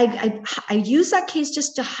I use that case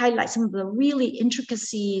just to highlight some of the really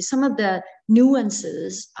intricacies, some of the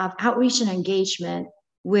nuances of outreach and engagement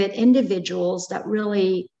with individuals that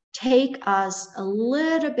really take us a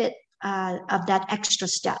little bit of that extra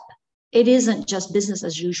step. It isn't just business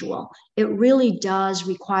as usual. It really does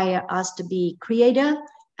require us to be creative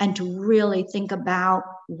and to really think about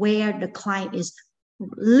where the client is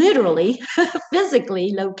literally,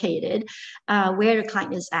 physically located, where the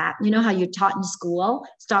client is at. You know how you're taught in school,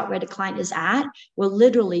 start where the client is at? Well,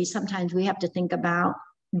 literally, sometimes we have to think about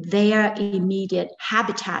their immediate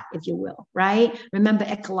habitat, if you will, right? Remember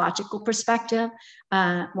ecological perspective,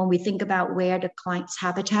 when we think about where the client's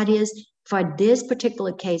habitat is. For this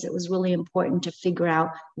particular case, it was really important to figure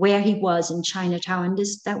out where he was in Chinatown, and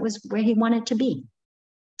that was where he wanted to be.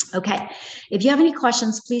 Okay, if you have any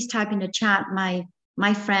questions, please type in the chat.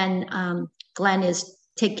 My friend Glenn is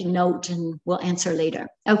taking note and we'll answer later.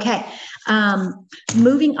 Okay,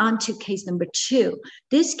 moving on to case number 2.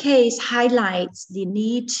 This case highlights the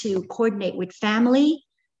need to coordinate with family,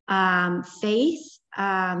 faith,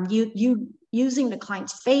 using the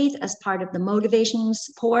client's faith as part of the motivation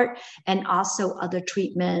support, and also other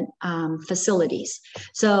treatment facilities.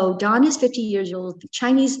 So Don is 50 years old,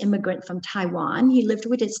 Chinese immigrant from Taiwan. He lived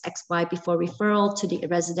with his ex-wife before referral to the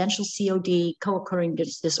residential COD, co-occurring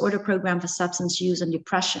disorder program for substance use and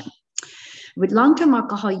depression. With long-term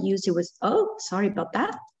alcohol use, he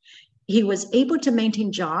was able to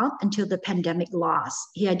maintain job until the pandemic loss.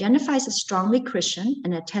 He identifies as strongly Christian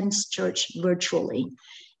and attends church virtually.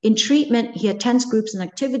 In treatment, he attends groups and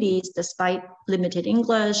activities despite limited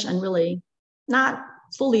English and really not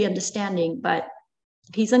fully understanding, but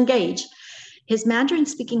he's engaged. His Mandarin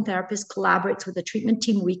speaking therapist collaborates with the treatment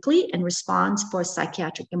team weekly and responds for a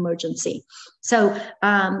psychiatric emergency. So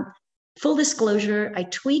full disclosure, I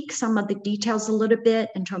tweak some of the details a little bit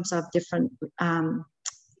in terms of different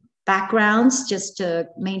backgrounds just to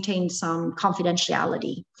maintain some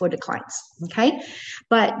confidentiality for the clients, okay?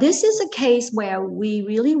 But this is a case where we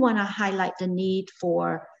really want to highlight the need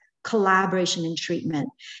for collaboration in treatment.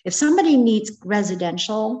 If somebody needs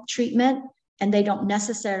residential treatment and they don't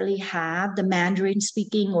necessarily have the Mandarin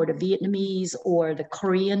speaking or the Vietnamese or the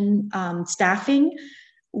Korean staffing,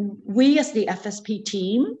 we as the FSP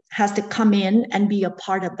team has to come in and be a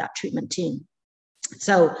part of that treatment team.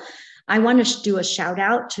 So I want to do a shout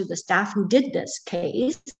out to the staff who did this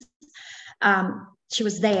case. She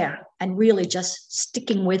was there and really just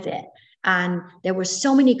sticking with it. And there were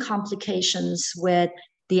so many complications with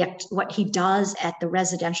what he does at the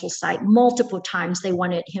residential site. Multiple times they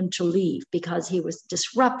wanted him to leave because he was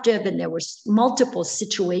disruptive, and there were multiple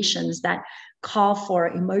situations that call for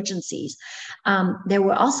emergencies. There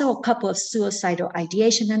were also a couple of suicidal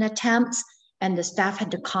ideation and attempts, and the staff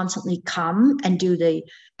had to constantly come and do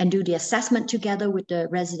the assessment together with the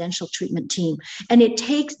residential treatment team. And it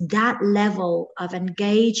takes that level of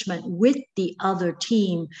engagement with the other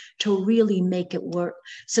team to really make it work,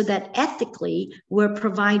 so that ethically we're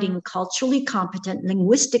providing culturally competent,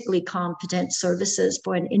 linguistically competent services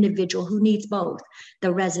for an individual who needs both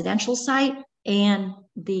the residential site and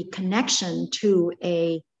the connection to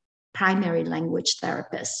a primary language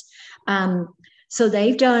therapist. So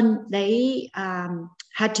they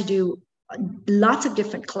had to do lots of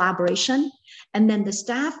different collaboration. And then the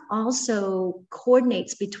staff also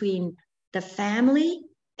coordinates between the family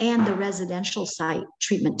and the residential site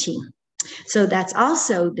treatment team. So that's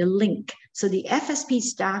also the link. So the FSP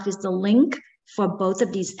staff is the link for both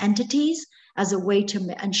of these entities as a way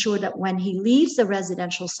to ensure that when he leaves the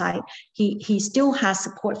residential site, he still has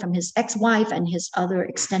support from his ex-wife and his other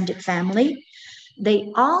extended family.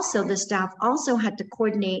 The staff also had to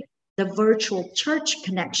coordinate the virtual church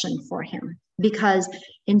connection for him, because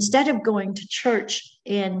instead of going to church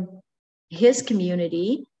in his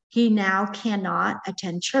community, he now cannot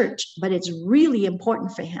attend church, but it's really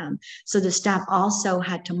important for him. So the staff also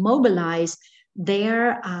had to mobilize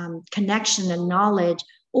their connection and knowledge,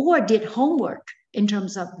 or did homework in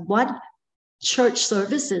terms of what church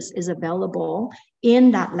services is available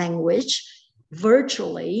in that language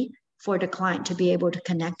virtually, for the client to be able to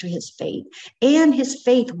connect to his faith. And his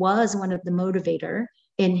faith was one of the motivator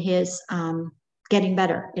in his getting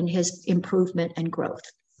better, in his improvement and growth,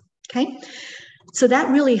 okay? So that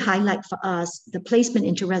really highlights for us the placement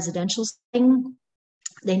into residential setting.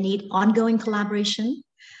 They need ongoing collaboration,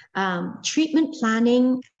 treatment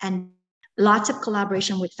planning, and lots of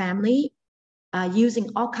collaboration with family, using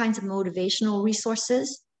all kinds of motivational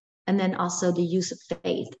resources, and then also the use of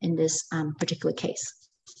faith in this particular case.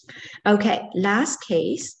 Okay, last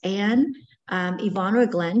case, and Yvonne or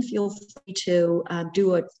Glenn, feel free to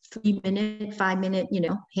do a 3-minute, 5-minute,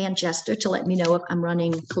 hand gesture to let me know if I'm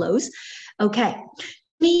running close. Okay,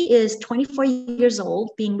 he is 24 years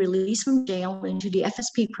old, being released from jail into the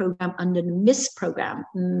FSP program under the MISS program,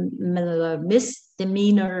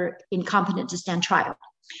 Misdemeanor Incompetent to Stand Trial.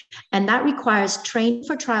 And that requires training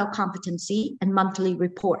for trial competency and monthly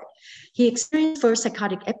report. He experienced first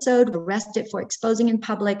psychotic episode, arrested for exposing in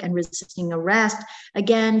public and resisting arrest.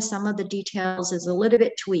 Again, some of the details is a little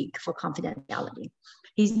bit tweaked for confidentiality.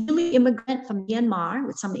 He's newly immigrant from Myanmar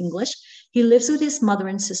with some English. He lives with his mother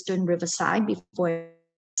and sister in Riverside before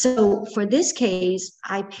So for this case,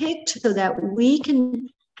 I picked so that we can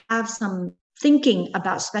have some thinking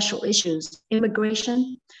about special issues,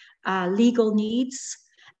 immigration, legal needs,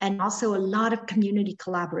 and also a lot of community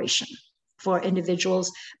collaboration for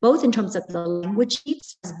individuals, both in terms of the language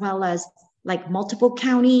needs as well as like multiple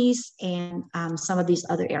counties and some of these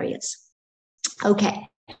other areas. Okay,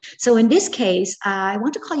 so in this case, I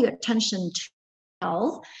want to call your attention to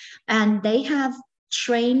health, and they have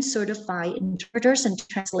trained certified interpreters and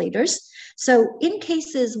translators. So in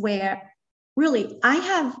cases where really I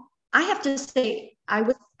have to say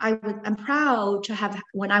I'm proud to have,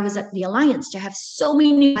 when I was at the Alliance, to have so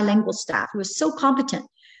many bilingual staff who were so competent,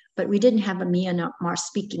 but we didn't have a Myanmar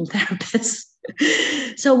speaking therapist.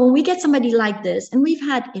 So when we get somebody like this, and we've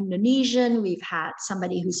had Indonesian, we've had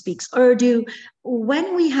somebody who speaks Urdu,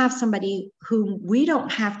 when we have somebody whom we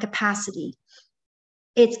don't have capacity,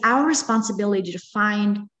 it's our responsibility to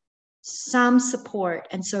find some support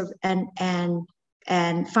and serve and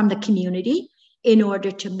from the community in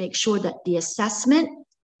order to make sure that the assessment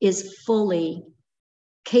is fully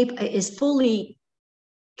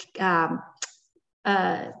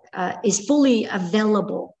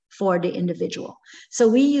available for the individual. So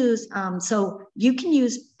we use, so you can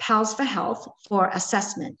use PALS for Health for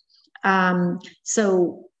assessment.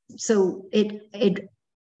 So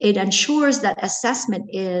it ensures that assessment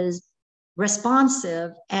is responsive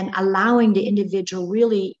and allowing the individual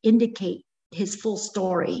really indicate his full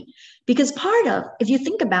story. Because part of, if you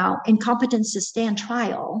think about incompetence to stand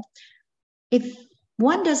trial, if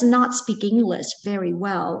one does not speak English very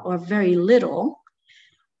well or very little,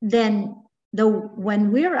 then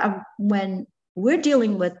when we're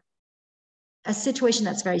dealing with a situation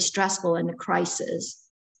that's very stressful and a crisis,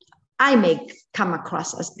 I may come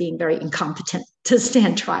across as being very incompetent to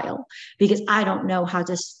stand trial because I don't know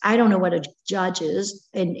what a judge is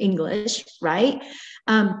in English, right?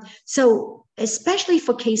 So especially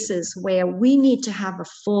for cases where we need to have a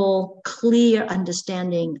full, clear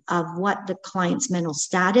understanding of what the client's mental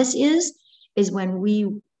status is when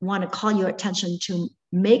we want to call your attention to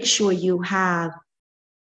make sure you have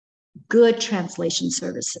good translation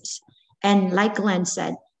services. And like Glenn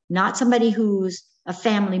said, not somebody who's a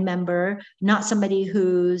family member, not somebody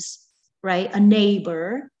who's, right, a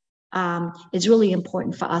neighbor. It's really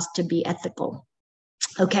important for us to be ethical.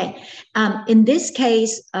 Okay, in this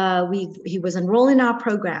case, he was enrolled in our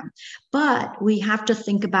program, but we have to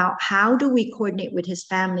think about how do we coordinate with his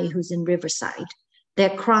family who's in Riverside.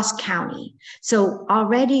 They're cross-county. So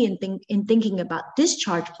already in thinking about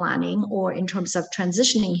discharge planning or in terms of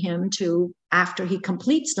transitioning him to after he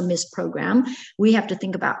completes the MISS program, we have to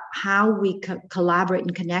think about how we collaborate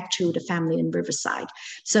and connect to the family in Riverside.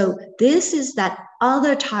 So this is that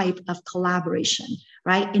other type of collaboration,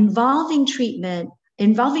 right? Involving treatment,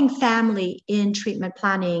 involving family in treatment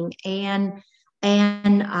planning and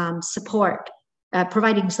support,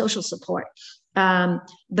 providing social support.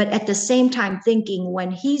 But at the same time thinking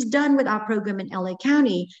when he's done with our program in LA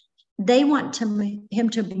County, they want him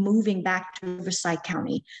to be moving back to Riverside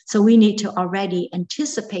County. So we need to already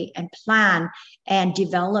anticipate and plan and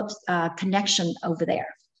develop a connection over there.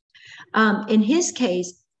 In his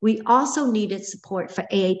case, we also needed support for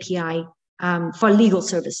AAPI for legal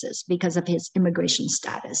services because of his immigration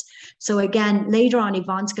status. So again, later on,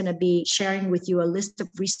 Yvonne's going to be sharing with you a list of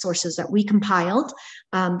resources that we compiled,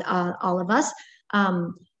 all of us.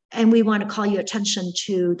 And we want to call your attention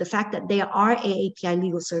to the fact that there are AAPI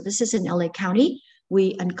legal services in LA County.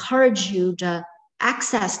 We encourage you to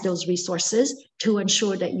access those resources to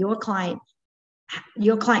ensure that your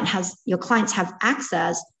clients have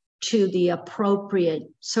access to the appropriate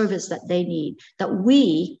service that they need, that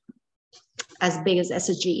we, as big as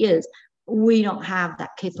SSG is, we don't have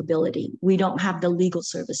that capability. We don't have the legal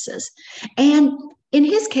services. And in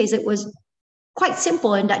his case, it was quite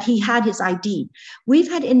simple in that he had his ID. We've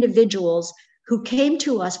had individuals who came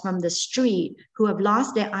to us from the street who have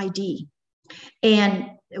lost their ID.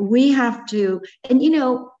 And we have to, and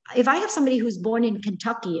if I have somebody who's born in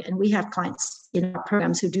Kentucky, and we have clients in our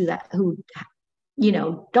programs who do that, who,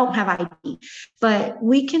 don't have ID, but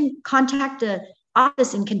we can contact the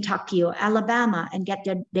office in Kentucky or Alabama and get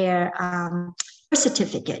their birth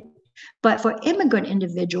certificate. But for immigrant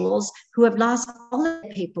individuals who have lost all their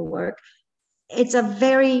paperwork,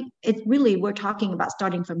 we're talking about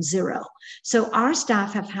starting from zero. So our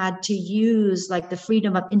staff have had to use like the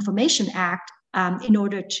Freedom of Information Act in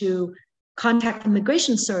order to contact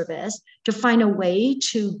Immigration Service to find a way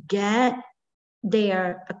to get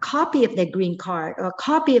a copy of their green card or a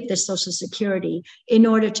copy of their Social Security in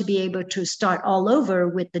order to be able to start all over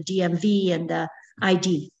with the DMV and the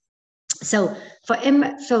ID. So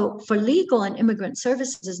for legal and immigrant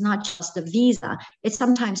services, it's not just the visa. It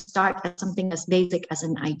sometimes starts at something as basic as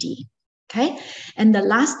an ID. Okay. And the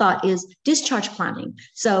last thought is discharge planning.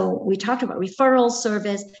 So we talked about referral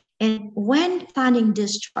service. And when planning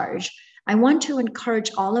discharge, I want to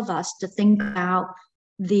encourage all of us to think about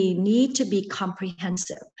the need to be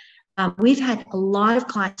comprehensive. We've had a lot of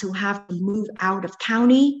clients who have to move out of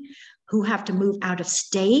county, who have to move out of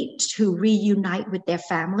state to reunite with their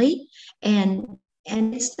family. And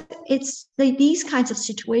these kinds of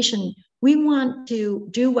situations, we want to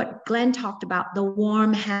do what Glenn talked about, the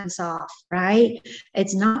warm hands off, right?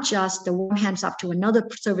 It's not just the warm hands off to another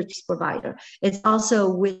service provider. It's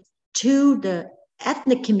also to the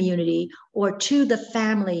ethnic community or to the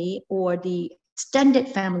family or the extended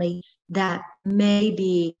family that may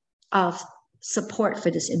be of support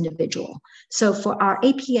for this individual. So for our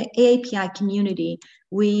AAPI community,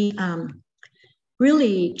 we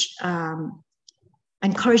really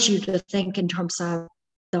encourage you to think in terms of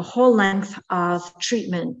the whole length of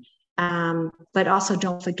treatment, but also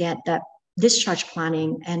don't forget that discharge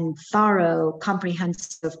planning and thorough,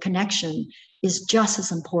 comprehensive connection is just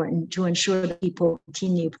as important to ensure that people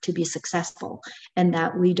continue to be successful and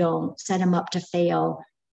that we don't set them up to fail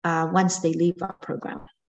once they leave our program.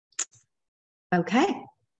 Okay,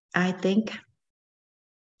 I think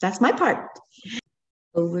that's my part.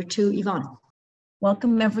 Over to Yvonne.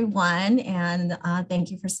 Welcome, everyone, and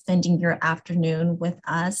thank you for spending your afternoon with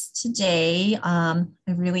us today. I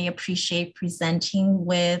really appreciate presenting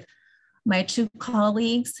with my two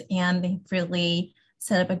colleagues, and they've really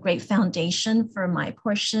set up a great foundation for my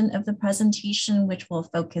portion of the presentation, which will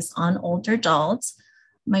focus on older adults.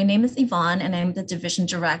 My name is Yvonne, and I'm the Division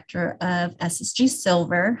Director of SSG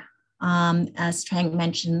Silver. As Trang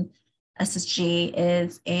mentioned, SSG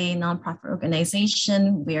is a nonprofit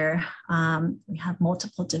organization where we have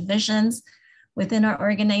multiple divisions within our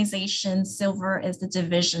organization. Silver is the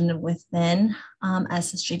division within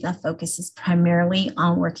SSG that focuses primarily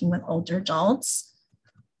on working with older adults.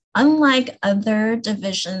 Unlike other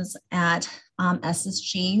divisions at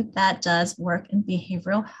SSG that does work in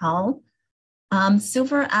behavioral health,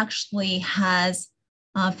 Silver actually has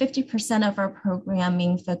 50% of our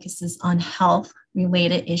programming focuses on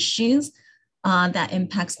health-related issues that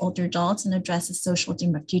impacts older adults and addresses social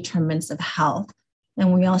determinants of health.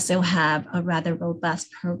 And we also have a rather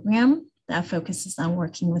robust program that focuses on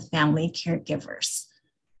working with family caregivers.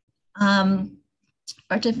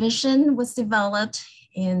 Our division was developed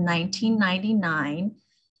in 1999,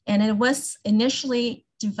 and it was initially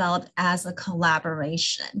developed as a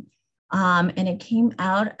collaboration. And it came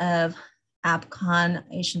out of APCON,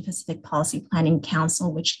 Asian Pacific Policy Planning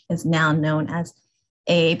Council, which is now known as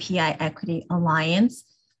AAPI Equity Alliance.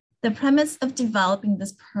 The premise of developing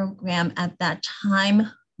this program at that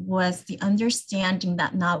time was the understanding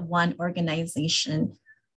that not one organization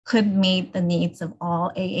could meet the needs of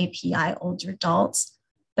all AAPI older adults,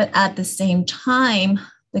 but at the same time,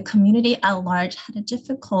 the community at large had a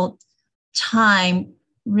difficult time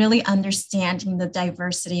really understanding the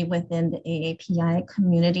diversity within the AAPI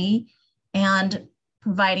community and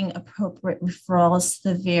providing appropriate referrals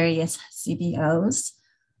to the various CBOs.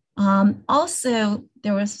 Also,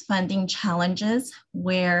 there was funding challenges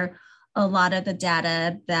where a lot of the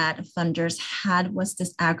data that funders had was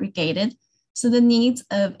disaggregated. So the needs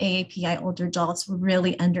of AAPI older adults were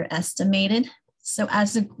really underestimated. So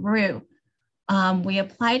as a group, we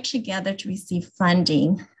applied together to receive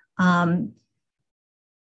funding. And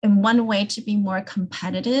one way to be more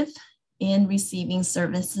competitive in receiving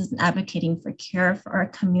services and advocating for care for our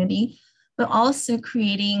community, but also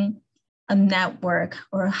creating a network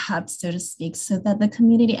or a hub, so to speak, so that the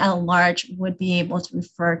community at large would be able to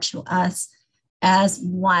refer to us as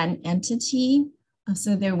one entity.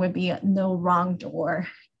 So there would be no wrong door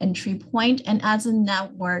entry point. And as a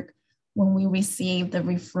network, when we receive the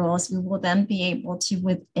referrals, we will then be able to,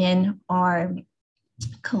 within our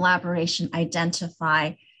collaboration,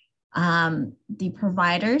 identify the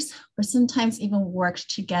providers, or sometimes even work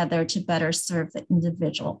together to better serve the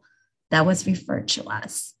individual that was referred to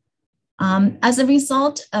us. As a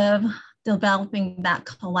result of developing that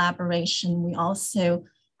collaboration, we also,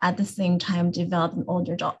 at the same time, developed an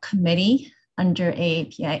older adult committee under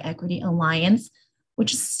AAPI Equity Alliance,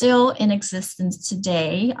 which is still in existence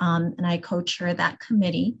today, and I co-chair that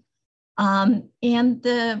committee. And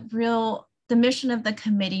the mission of the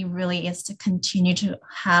committee really is to continue to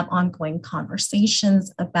have ongoing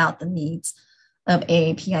conversations about the needs of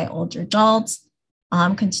AAPI older adults,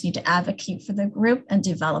 continue to advocate for the group, and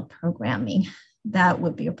develop programming that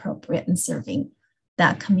would be appropriate in serving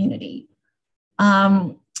that community.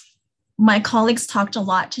 My colleagues talked a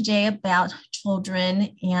lot today about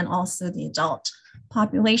children and also the adult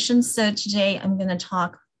population. So today I'm going to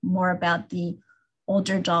talk more about the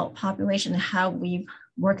older adult population and how we've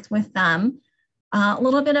worked with them. A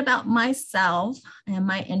little bit about myself and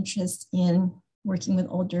my interest in working with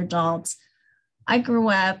older adults. I grew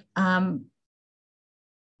up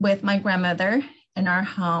with my grandmother in our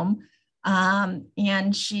home,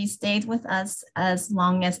 and she stayed with us as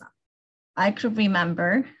long as I could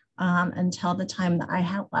remember, until the time that I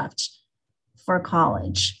had left for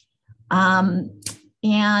college.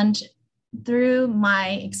 And through my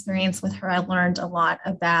experience with her, I learned a lot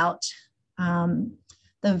about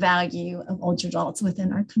the value of older adults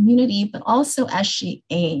within our community, but also as she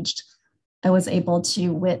aged, I was able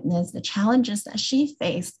to witness the challenges that she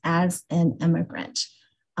faced as an immigrant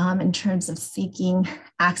in terms of seeking,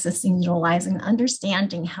 accessing, utilizing,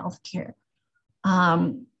 understanding healthcare.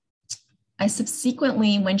 I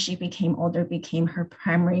subsequently, when she became older, became her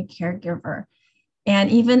primary caregiver. And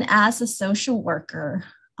even as a social worker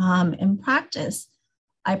in practice,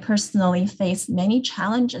 I personally faced many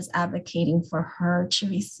challenges advocating for her to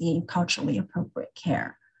receive culturally appropriate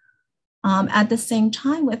care. At the same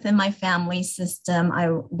time, within my family system, I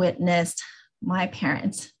witnessed my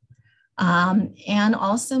parents and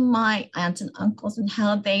also my aunts and uncles and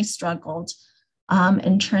how they struggled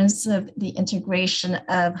in terms of the integration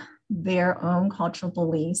of their own cultural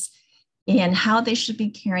beliefs and how they should be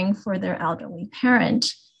caring for their elderly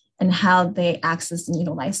parent and how they access and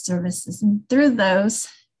utilize services. And through those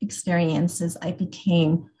experiences, I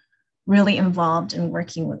became really involved in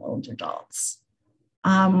working with older adults.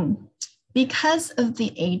 Because of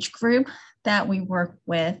the age group that we work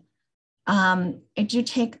with, I do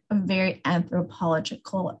take a very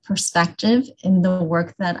anthropological perspective in the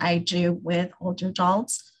work that I do with older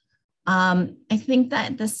adults. I think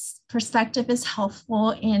that this perspective is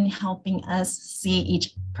helpful in helping us see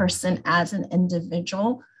each person as an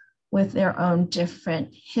individual with their own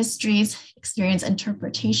different histories, experience,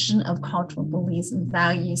 interpretation of cultural beliefs and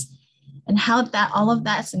values, and how that all of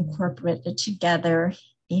that's incorporated together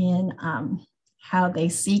in how they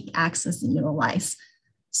seek, access, and utilize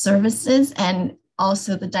services, and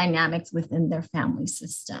also the dynamics within their family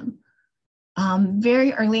system.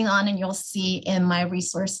 Very early on, and you'll see in my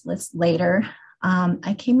resource list later,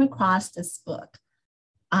 I came across this book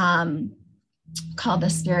called The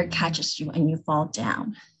Spirit Catches You When You Fall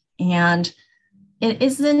Down. And it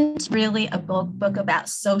isn't really a book about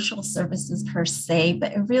social services per se,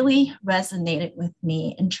 but it really resonated with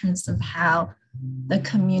me in terms of how the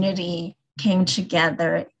community came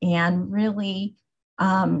together and really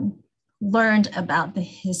learned about the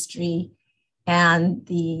history and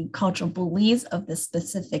the cultural beliefs of the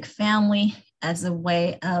specific family as a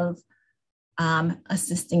way of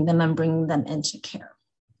assisting them and bringing them into care.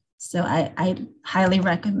 So I highly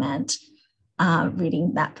recommend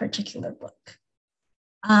reading that particular book.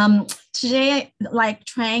 Today, like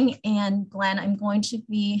Trang and Glenn, I'm going to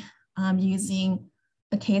be using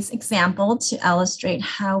a case example to illustrate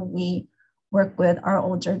how we work with our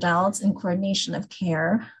older adults in coordination of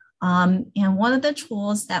care. And one of the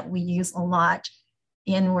tools that we use a lot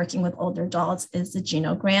in working with older adults is the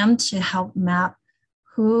genogram to help map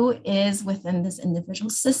who is within this individual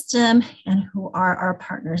system and who are our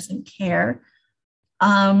partners in care.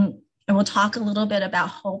 And we'll talk a little bit about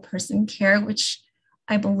whole person care, which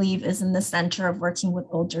I believe is in the center of working with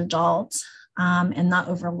older adults and not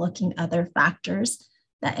overlooking other factors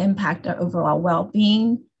that impact their overall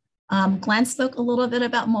well-being. Glenn spoke a little bit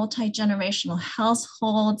about multi-generational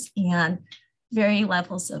households and varying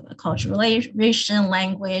levels of acculturation,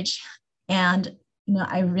 language. And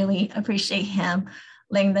I really appreciate him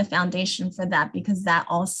laying the foundation for that, because that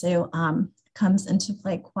also comes into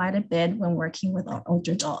play quite a bit when working with our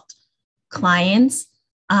older adult clients.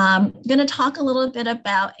 I'm going to talk a little bit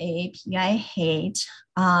about AAPI hate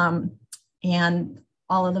and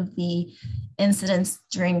all of the incidents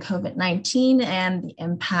during COVID-19 and the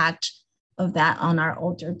impact of that on our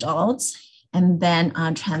older adults. And then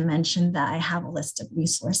Tran mentioned that I have a list of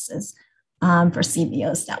resources for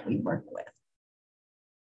CBOs that we work with.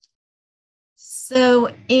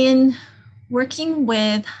 So in working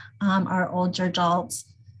with our older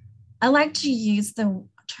adults, I like to use the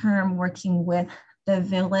term working with the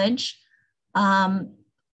village. And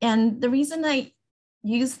the reason I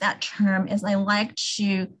use that term is I like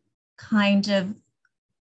to kind of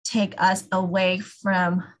take us away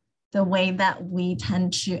from the way that we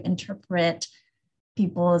tend to interpret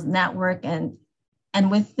people's network. And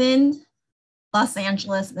within Los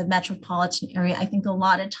Angeles, the metropolitan area, I think a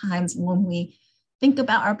lot of times when we think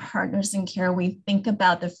about our partners in care, we think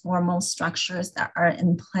about the formal structures that are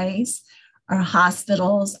in place, our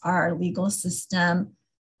hospitals, our legal system,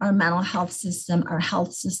 our mental health system, our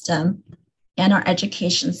health system, and our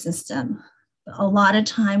education system. A lot of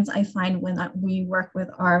times I find when we work with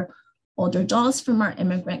our older adults from our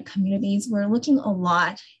immigrant communities, we're looking a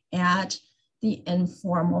lot at the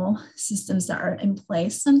informal systems that are in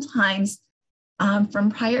place. Sometimes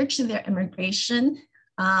from prior to their immigration,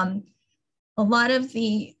 a lot of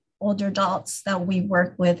the older adults that we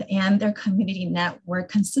work with and their community network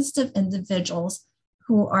consist of individuals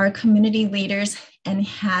who are community leaders and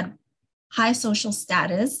had high social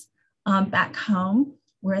status back home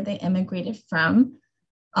where they immigrated from.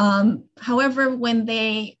 However, when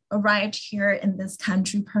they arrived here in this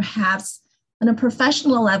country, perhaps on a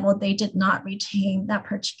professional level, they did not retain that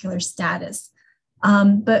particular status,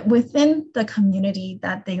 but within the community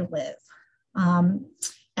that they live.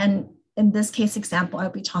 And in this case example,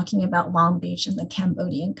 I'll be talking about Long Beach and the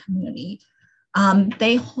Cambodian community.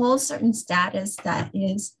 They hold certain status that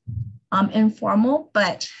is informal,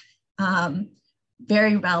 but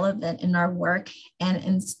very relevant in our work.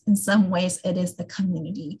 And in some ways, it is the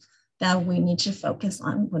community that we need to focus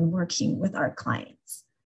on when working with our clients.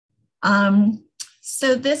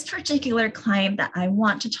 So this particular client that I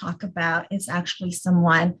want to talk about is actually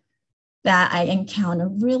someone that I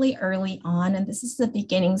encountered really early on. And this is the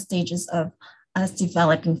beginning stages of us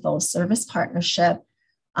developing full service partnership,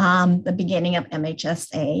 the beginning of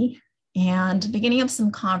MHSA, and the beginning of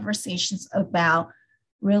some conversations about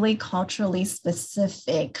really culturally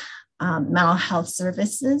specific mental health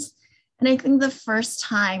services. And I think the first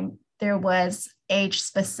time there was age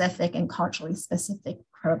specific and culturally specific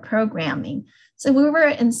programming. So we were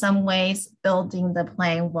in some ways building the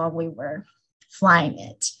plane while we were flying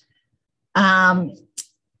it.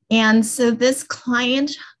 And so this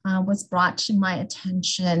client was brought to my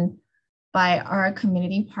attention by our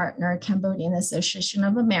community partner, Cambodian Association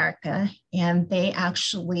of America, and they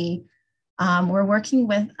actually were working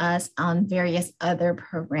with us on various other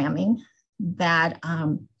programming that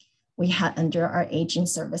we had under our Aging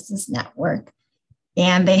Services Network.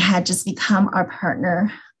 And they had just become our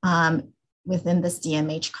partner within this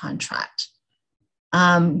DMH contract.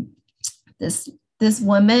 This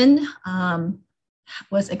woman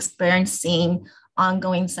was experiencing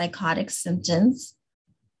ongoing psychotic symptoms,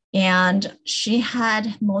 and she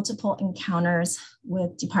had multiple encounters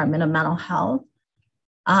with Department of Mental Health.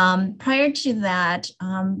 Prior to that,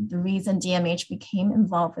 the reason DMH became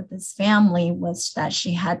involved with this family was that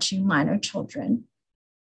she had 2 minor children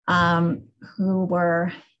who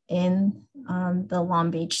were in the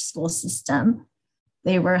Long Beach school system.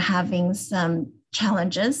 They were having some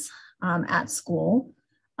challenges at school.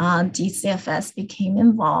 DCFS became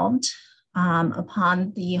involved.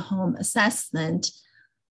 Upon the home assessment,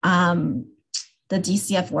 the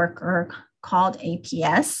DCF worker called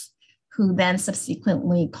APS, who then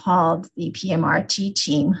subsequently called the PMRT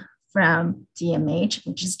team from DMH,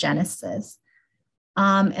 which is Genesis.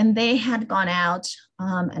 And they had gone out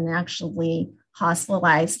and actually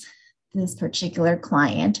hospitalized this particular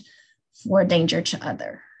client for danger to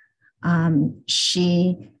other.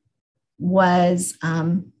 She was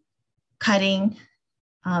cutting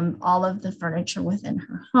all of the furniture within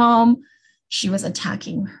her home. She was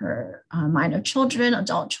attacking her minor children,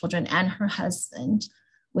 adult children, and her husband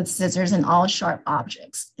with scissors and all sharp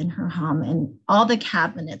objects in her home. And all the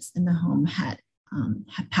cabinets in the home had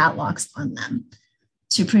padlocks on them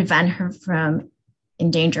to prevent her from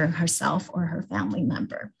endangering herself or her family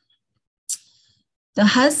member. The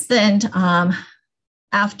husband,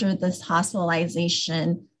 after this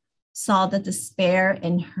hospitalization, saw the despair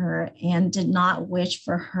in her and did not wish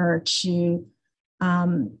for her to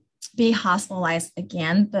be hospitalized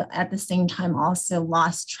again, but at the same time also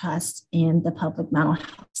lost trust in the public mental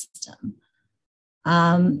health system.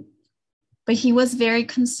 But he was very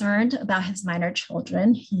concerned about his minor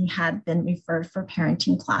children. He had been referred for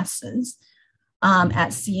parenting classes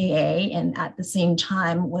at CAA, and at the same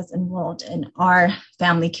time was enrolled in our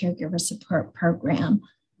family caregiver support program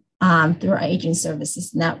through our Aging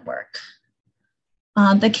Services Network.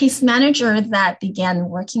 The case manager that began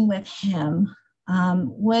working with him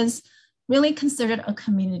was really considered a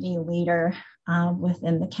community leader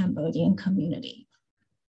within the Cambodian community.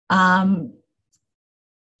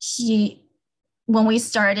 When we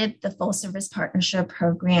started the full service partnership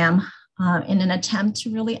program in an attempt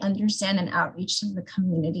to really understand and outreach to the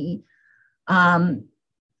community,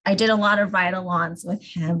 I did a lot of ride-alongs with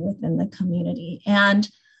him within the community. And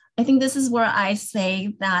I think this is where I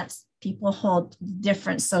say that people hold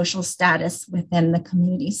different social status within the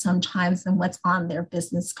community sometimes than what's on their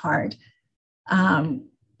business card.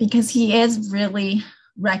 because he is really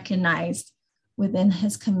recognized within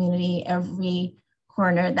his community every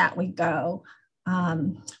corner that we go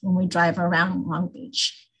when we drive around Long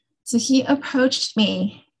Beach. So he approached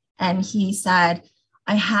me and he said,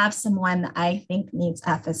 I have someone that I think needs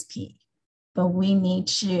FSP, but we need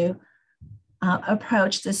to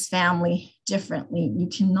approach this family differently. You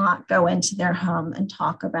cannot go into their home and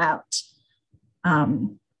talk about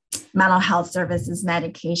mental health services,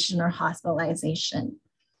 medication, or hospitalization.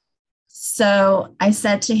 So I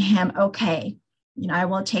said to him, okay, I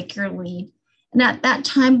will take your lead. And at that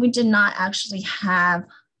time, we did not actually have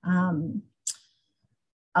a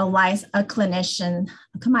clinician,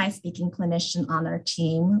 a Khmer speaking clinician on our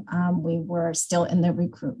team. We were still in the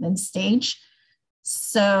recruitment stage.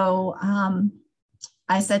 So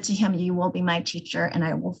I said to him, you will be my teacher and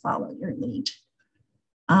I will follow your lead.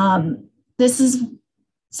 This is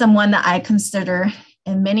someone that I consider,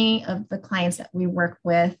 and many of the clients that we work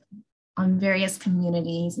with on various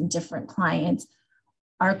communities and different clients,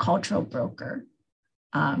 our cultural broker.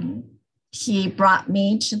 He brought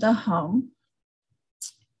me to the home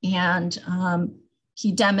and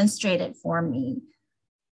he demonstrated for me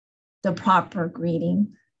the proper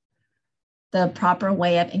greeting, the proper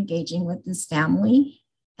way of engaging with this family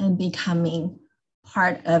and becoming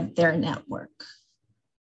part of their network.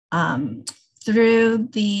 Through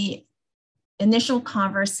the initial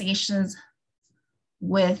conversations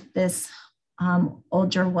with this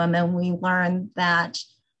older woman, we learned that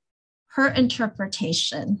her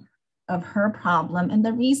interpretation of her problem and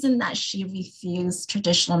the reason that she refused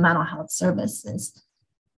traditional mental health services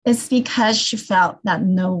is because she felt that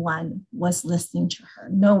no one was listening to her.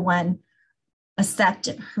 No one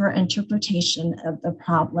accepted her interpretation of the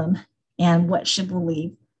problem and what she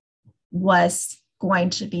believed was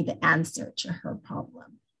going to be the answer to her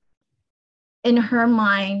problem. In her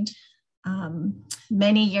mind,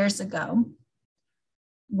 many years ago,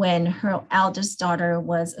 when her eldest daughter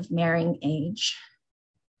was of marrying age,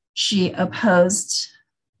 she opposed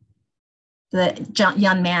the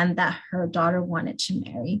young man that her daughter wanted to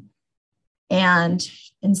marry. And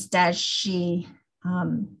instead, she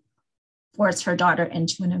forced her daughter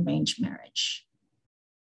into an arranged marriage.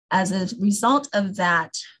 As a result of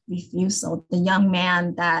that refusal, the young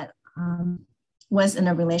man that was in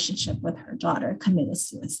a relationship with her daughter committed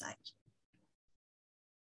suicide.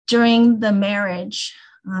 During the marriage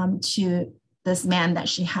to this man that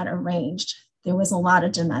she had arranged, there was a lot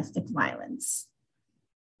of domestic violence.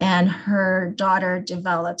 And her daughter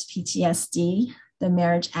developed PTSD. The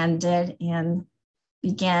marriage ended and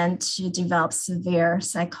began to develop severe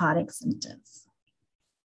psychotic symptoms.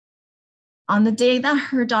 On the day that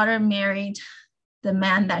her daughter married the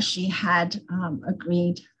man that she had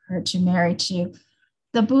agreed her to marry to,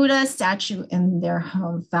 the Buddha statue in their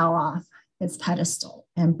home fell off its pedestal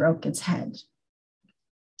and broke its head.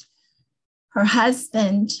 Her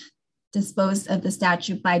husband disposed of the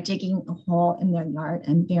statue by digging a hole in their yard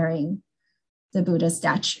and burying the Buddha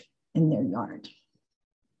statue in their yard.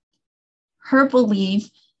 Her belief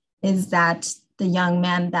is that the young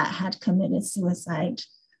man that had committed suicide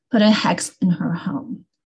put a hex in her home.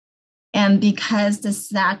 And because the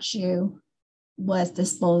statue was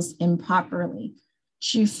disposed improperly,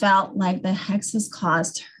 she felt like the hex has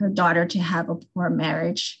caused her daughter to have a poor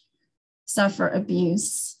marriage, suffer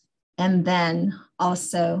abuse, and then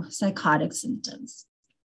also psychotic symptoms.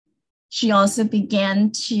 She also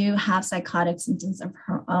began to have psychotic symptoms of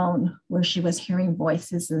her own, where she was hearing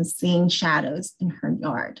voices and seeing shadows in her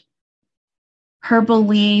yard. Her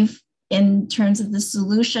belief in terms of the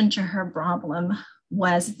solution to her problem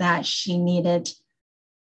was that she needed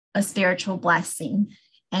a spiritual blessing,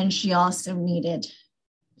 and she also needed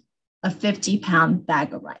a 50-pound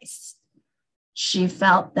bag of rice. She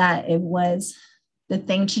felt that it was the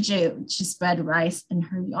thing to do to spread rice in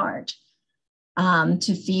her yard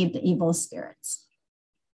to feed the evil spirits.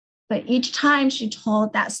 But each time she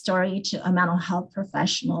told that story to a mental health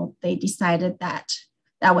professional, they decided that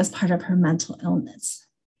that was part of her mental illness,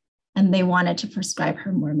 and they wanted to prescribe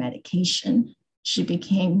her more medication. She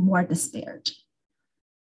became more despaired.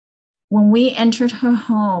 When we entered her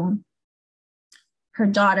home, her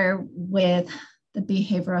daughter with the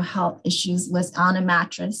behavioral health issues was on a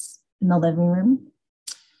mattress in the living room.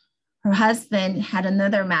 Her husband had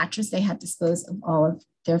another mattress. They had disposed of all of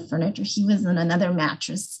their furniture. He was in another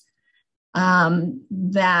mattress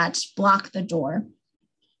that blocked the door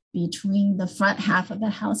between the front half of the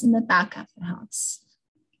house and the back half of the house.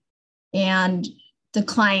 And the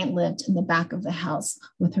client lived in the back of the house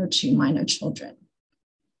with her 2 minor children.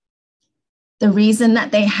 The reason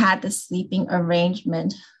that they had the sleeping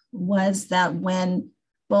arrangement was that when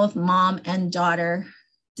both mom and daughter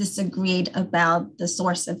disagreed about the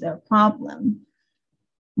source of their problem,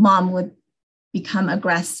 mom would become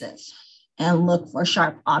aggressive and look for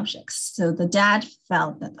sharp objects. So the dad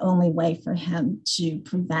felt that the only way for him to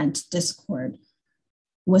prevent discord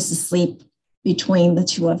was to sleep between the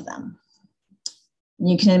two of them. And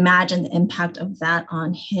you can imagine the impact of that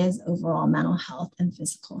on his overall mental health and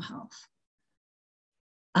physical health.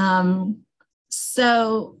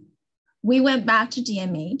 So we went back to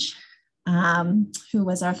DMH, who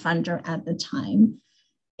was our funder at the time,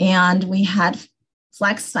 and we had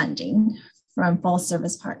flex funding from Full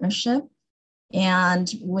Service Partnership. And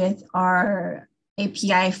with our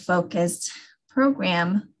API-focused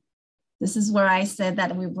program, this is where I said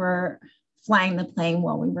that we were flying the plane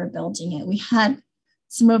while we were building it. We had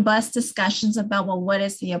some robust discussions about, well, what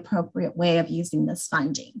is the appropriate way of using this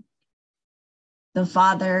funding? The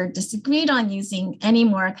father disagreed on using any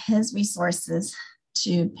more of his resources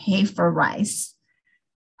to pay for rice.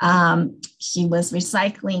 He was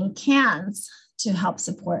recycling cans to help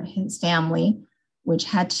support his family, which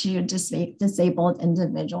had two disabled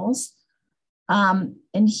individuals. And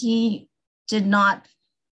he did not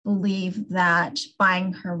believe that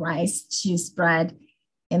buying her rice to spread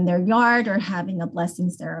in their yard or having a blessing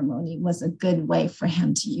ceremony was a good way for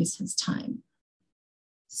him to use his time.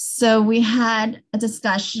 So we had a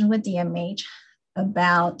discussion with DMH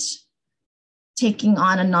about taking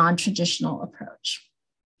on a non-traditional approach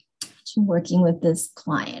to working with this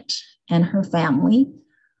client and her family.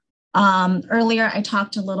 Earlier, I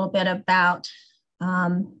talked a little bit about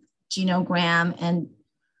genogram and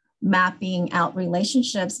mapping out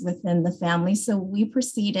relationships within the family. So we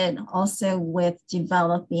proceeded also with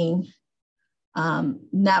developing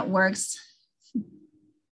networks,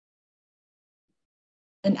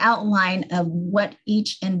 an outline of what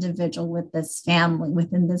each individual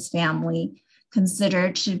within this family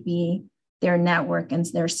considered to be their network and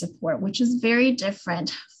their support, which is very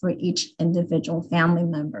different for each individual family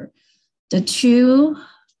member. The two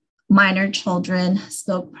minor children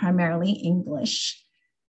spoke primarily English.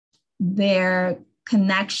 Their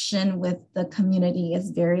connection with the community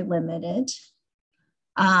is very limited,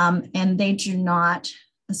 and they do not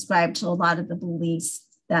ascribe to a lot of the beliefs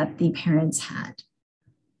that the parents had.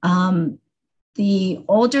 The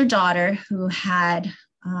older daughter, who had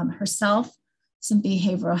herself some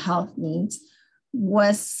behavioral health needs,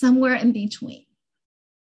 was somewhere in between.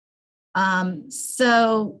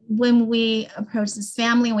 So when we approached this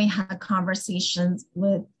family, we had conversations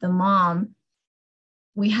with the mom.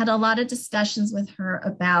 We had a lot of discussions with her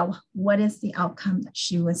about what is the outcome that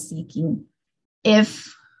she was seeking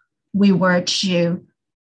if we were to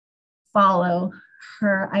follow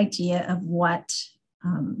her idea of what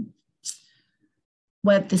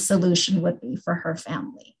the solution would be for her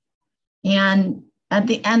family. And at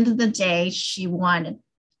the end of the day, she wanted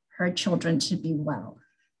her children to be well.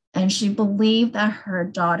 And she believed that her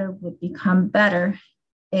daughter would become better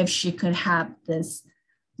if she could have this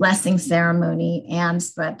blessing ceremony and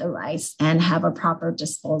spread the rice and have a proper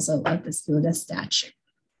disposal of this Buddha statue.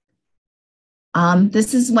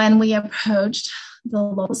 This is when we approached the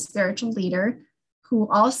local spiritual leader, who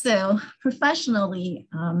also professionally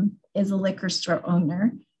is a liquor store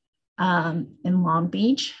owner in Long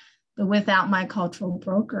Beach. But without my cultural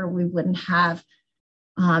broker, we wouldn't have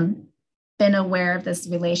been aware of this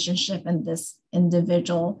relationship and this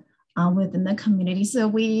individual within the community. So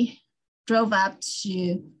we drove up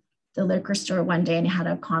to the liquor store one day and had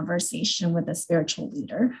a conversation with a spiritual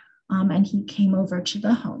leader, and he came over to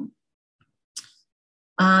the home.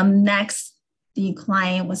 Next, the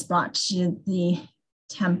client was brought to the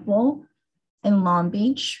temple in Long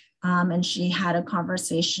Beach, and she had a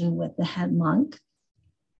conversation with the head monk,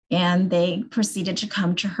 and they proceeded to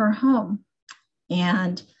come to her home,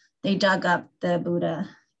 and they dug up the Buddha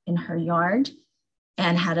in her yard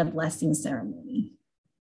and had a blessing ceremony.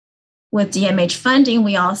 With DMH funding,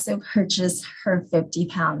 we also purchased her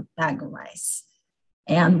 50-pound bag of rice,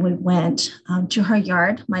 and we went to her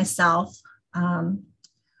yard, myself,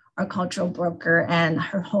 our cultural broker, and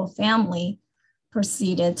her whole family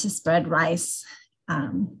proceeded to spread rice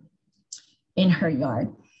in her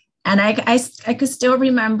yard. And I could still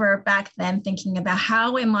remember back then thinking about,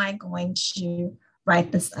 how am I going to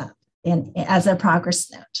write this up as a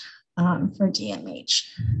progress note for DMH?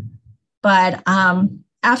 But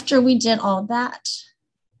after we did all that,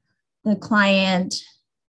 the client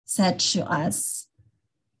said to us,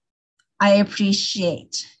 I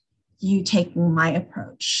appreciate you taking my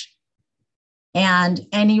approach, and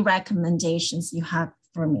any recommendations you have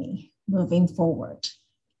for me moving forward,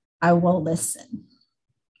 I will listen.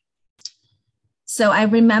 So I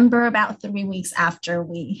remember about 3 weeks after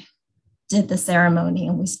we did the ceremony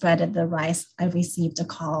and we spreaded the rice, I received a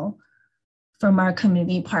call from our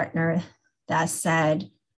community partner that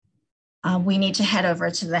said, we need to head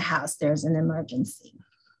over to the house. There's an emergency.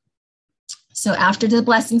 So after the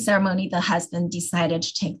blessing ceremony, the husband decided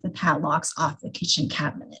to take the padlocks off the kitchen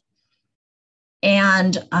cabinet.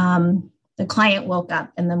 And the client woke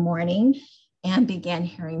up in the morning and began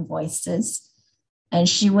hearing voices. And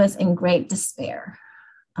she was in great despair.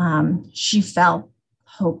 She felt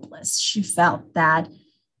hopeless. She felt that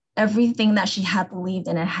everything that she had believed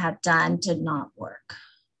in and had done did not work.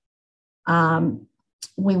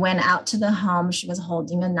 We went out to the home. She was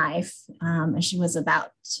holding a knife and she was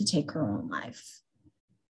about to take her own life.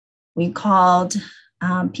 We called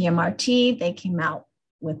PMRT. They came out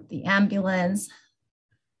with the ambulance.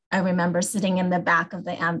 I remember sitting in the back of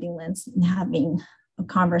the ambulance and having a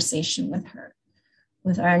conversation with her,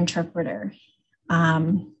 with our interpreter.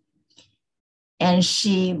 And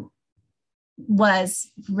she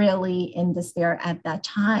was really in despair at that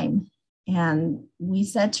time. And we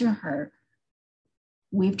said to her,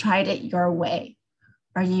 we've tried it your way.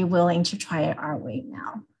 Are you willing to try it our way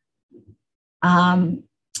now?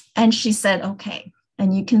 And she said, okay.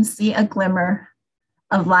 And you can see a glimmer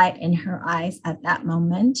of light in her eyes at that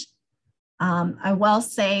moment. I will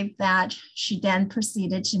say that she then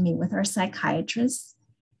proceeded to meet with our psychiatrist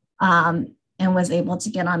and was able to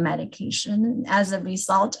get on medication. As a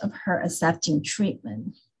result of her accepting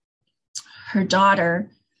treatment, her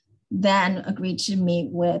daughter then agreed to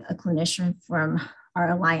meet with a clinician from our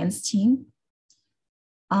Alliance team,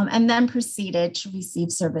 and then proceeded to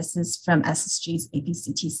receive services from SSG's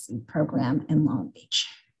APCTC program in Long Beach.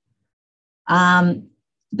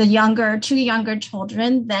 The two younger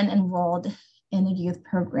children then enrolled in a youth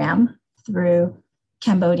program through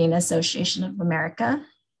Cambodian Association of America,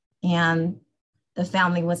 and the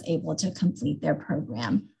family was able to complete their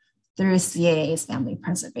program through CAA's Family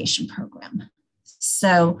Preservation Program.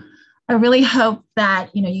 So I really hope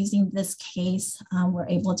that, using this case, we're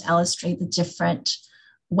able to illustrate the different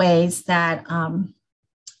ways that,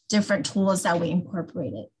 different tools that we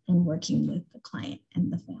incorporated in working with the client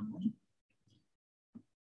and the family.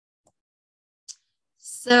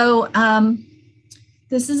 So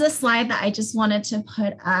this is a slide that I just wanted to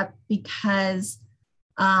put up because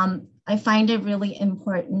I find it really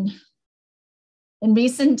important. In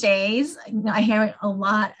recent days, I hear a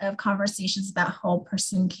lot of conversations about whole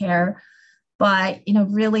person care, but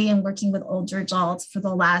really in working with older adults for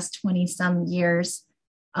the last 20 some years,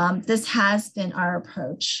 this has been our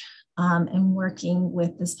approach in working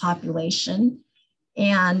with this population.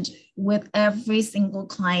 And with every single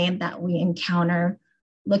client that we encounter,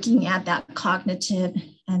 looking at that cognitive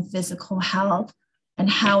and physical health and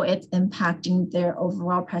how it's impacting their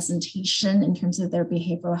overall presentation in terms of their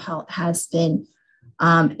behavioral health has been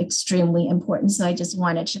extremely important. So I just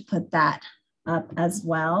wanted to put that up as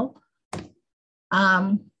well.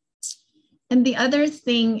 And the other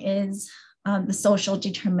thing is the social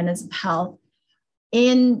determinants of health.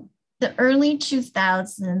 In the early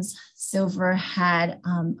 2000s, Silver had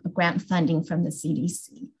a grant funding from the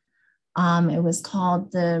CDC. It was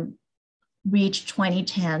called the REACH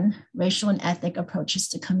 2010, Racial and Ethnic Approaches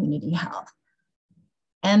to Community Health.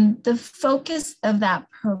 And the focus of that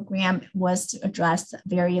program was to address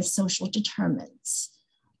various social determinants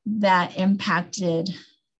that impacted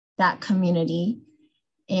that community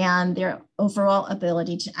and their overall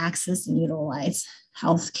ability to access and utilize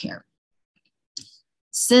healthcare.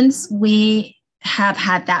 Since we have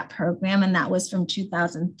had that program, and that was from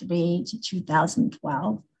 2003 to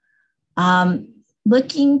 2012,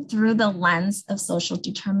 looking through the lens of social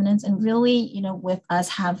determinants and really, with us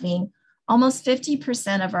having almost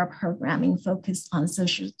 50% of our programming focused on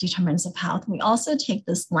social determinants of health, we also take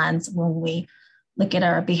this lens when we look at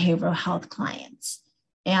our behavioral health clients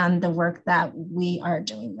and the work that we are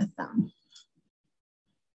doing with them.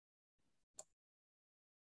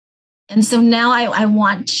 And so now I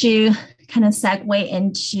want to kind of segue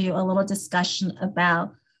into a little discussion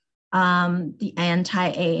about the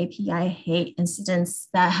anti-AAPI hate incidents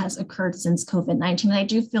that has occurred since COVID-19. I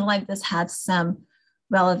do feel like this had some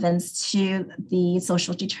relevance to the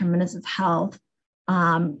social determinants of health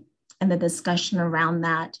and the discussion around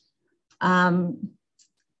that.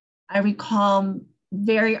 I recall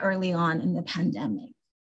very early on in the pandemic,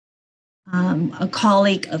 a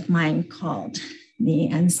colleague of mine called me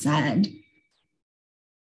and said,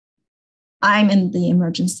 I'm in the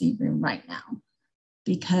emergency room right now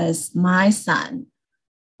because my son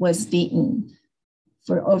was beaten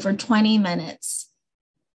for over 20 minutes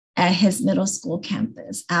at his middle school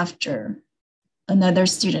campus after another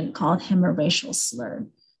student called him a racial slur,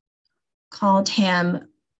 called him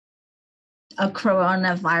a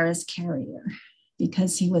coronavirus carrier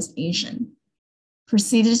because he was Asian,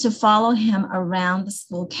 proceeded to follow him around the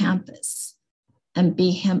school campus and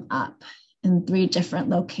beat him up in 3 different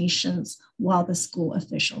locations while the school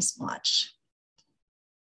officials watched.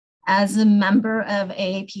 As a member of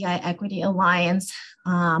AAPI Equity Alliance,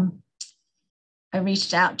 I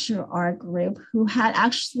reached out to our group who had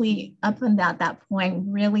actually, up until that point,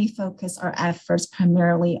 really focused our efforts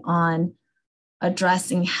primarily on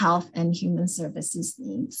addressing health and human services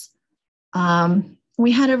needs.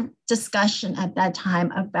 We had a discussion at that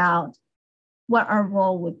time about what our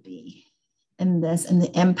role would be in this and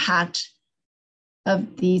the impact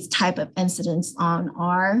of these type of incidents on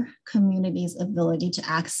our community's ability to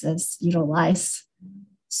access, utilize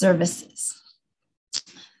services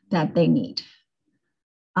that they need.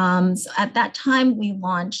 So at that time, we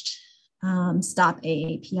launched Stop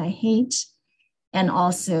AAPI Hate and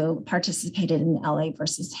also participated in the LA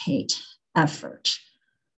versus Hate effort.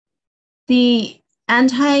 The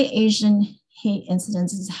anti-Asian hate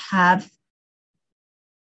incidences have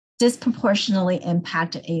disproportionately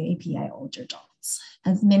impacted AAPI older adults,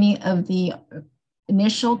 as many of the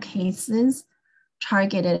initial cases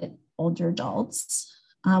targeted older adults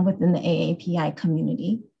within the AAPI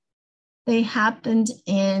community. They happened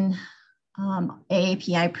in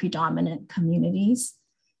AAPI predominant communities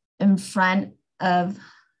in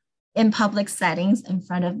public settings in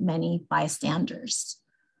front of many bystanders.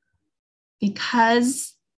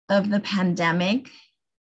 Because of the pandemic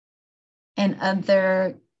and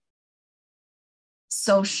other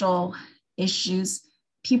social issues,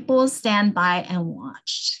 people stand by and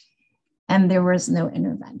watched, and there was no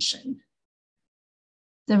intervention.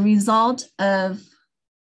 The result of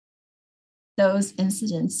those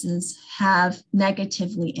incidences have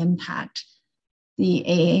negatively impacted the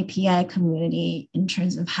AAPI community in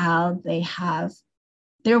terms of how they have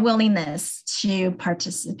their willingness to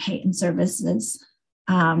participate in services.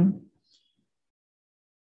 And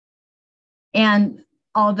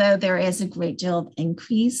although there is a great deal of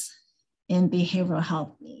increase in behavioral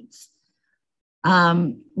health needs,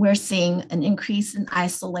 we're seeing an increase in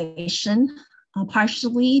isolation,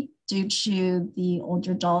 partially due to the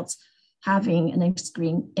older adults having an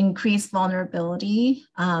increased vulnerability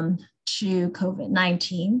to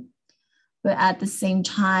COVID-19, but at the same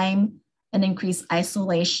time, an increased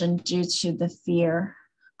isolation due to the fear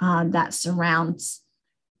that surrounds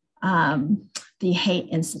the hate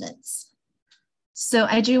incidents. So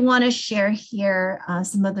I do want to share here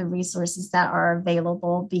some of the resources that are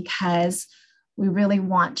available because we really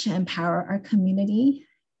want to empower our community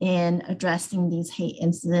in addressing these hate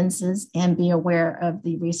incidences and be aware of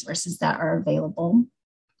the resources that are available.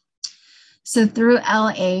 So through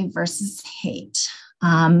LA versus Hate,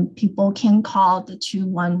 people can call the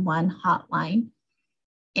 211 hotline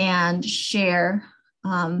and share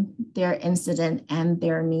their incident and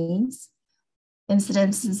their needs.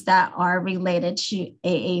 Incidences that are related to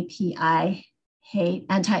AAPI hate,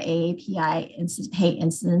 anti-AAPI hate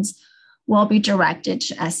incidents will be directed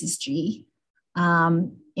to SSG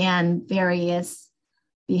and various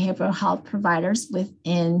behavioral health providers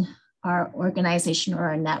within our organization or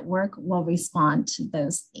our network will respond to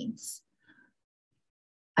those needs.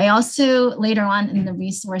 I also, later on in the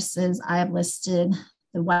resources, I have listed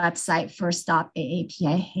the website for Stop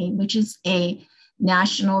AAPI Hate, which is a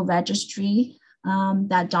national registry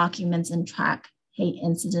that documents and track hate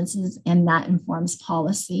incidences and that informs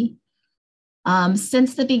policy.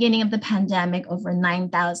 Since the beginning of the pandemic, over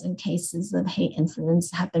 9,000 cases of hate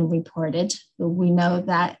incidents have been reported, but we know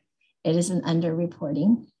that it is an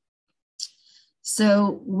underreporting.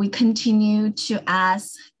 So we continue to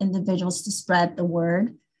ask individuals to spread the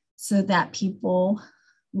word so that people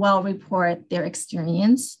will report their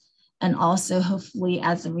experience and also hopefully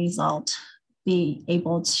as a result be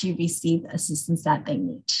able to receive the assistance that they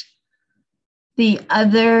need. The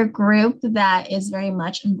other group that is very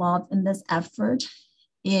much involved in this effort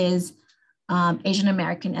is Asian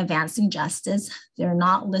American Advancing Justice. They're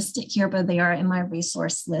not listed here, but they are in my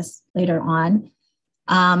resource list later on.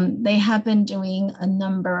 They have been doing a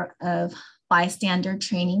number of bystander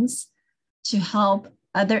trainings to help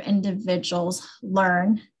other individuals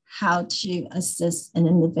learn how to assist an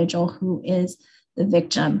individual who is the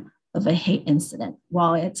victim of a hate incident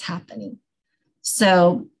while it's happening.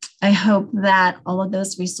 So I hope that all of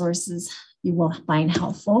those resources you will find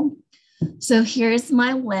helpful. So here's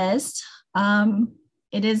my list.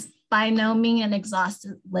 It is by no means an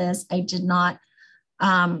exhaustive list. I did not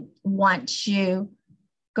want to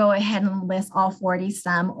go ahead and list all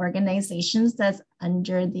 40-some organizations that's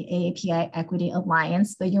under the AAPI Equity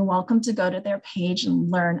Alliance, but you're welcome to go to their page and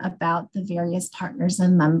learn about the various partners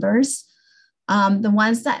and members. The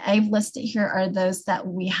ones that I've listed here are those that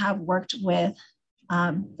we have worked with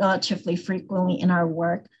relatively frequently in our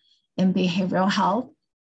work in behavioral health.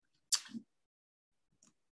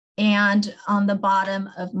 And on the bottom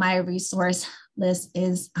of my resource list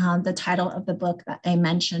is the title of the book that I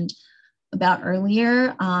mentioned about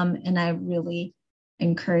earlier. And I really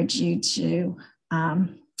encourage you to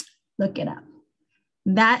look it up.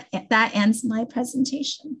 That ends my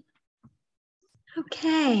presentation.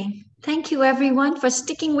 Okay, thank you everyone for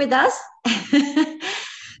sticking with us.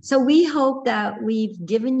 So we hope that we've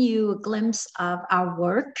given you a glimpse of our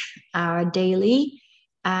work, our daily,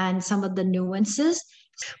 and some of the nuances.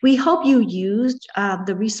 We hope you used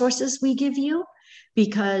the resources we give you,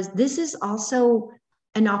 because this is also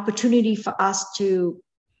an opportunity for us to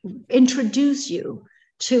introduce you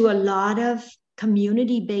to a lot of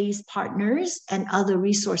community-based partners and other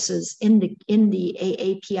resources in the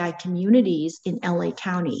AAPI communities in LA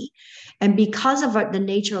County. And because of the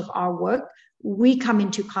nature of our work, we come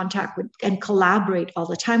into contact with and collaborate all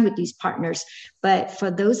the time with these partners. But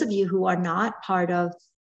for those of you who are not part of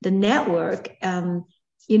the network,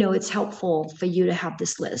 it's helpful for you to have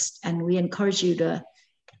this list. And we encourage you to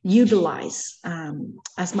utilize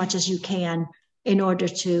as much as you can in order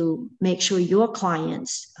to make sure your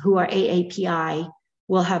clients who are AAPI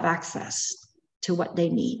will have access to what they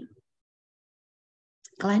need.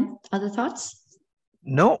 Glenn, other thoughts?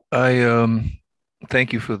 No, I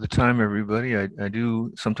thank you for the time, everybody. I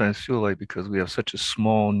do sometimes feel like, because we have such a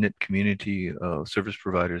small knit community of service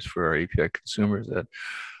providers for our API consumers, that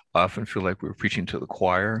I often feel like we're preaching to the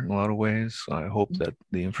choir in a lot of ways. So I hope that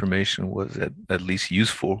the information was at least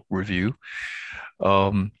useful review.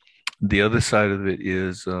 The other side of it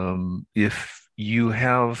is, if you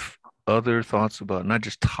have other thoughts about not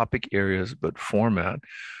just topic areas, but format,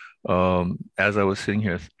 as I was sitting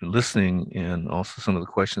here listening, and also some of the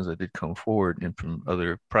questions that did come forward and from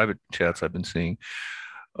other private chats I've been seeing,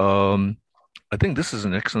 I think this is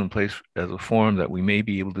an excellent place as a forum that we may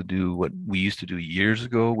be able to do what we used to do years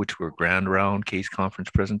ago, which were grand round case conference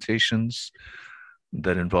presentations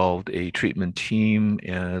that involved a treatment team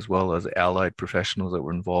as well as allied professionals that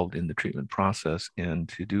were involved in the treatment process. And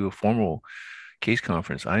to do a formal case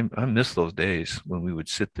conference, I miss those days when we would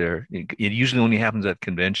sit there. It usually only happens at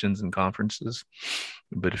conventions and conferences,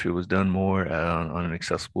 but if it was done more on an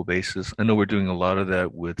accessible basis. I know we're doing a lot of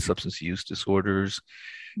that with substance use disorders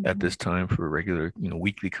at this time for regular,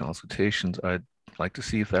 weekly consultations. I'd like to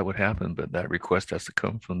see if that would happen, but that request has to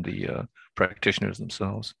come from the practitioners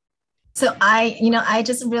themselves. So I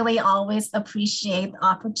just really always appreciate the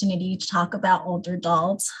opportunity to talk about older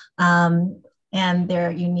adults and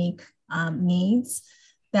their unique needs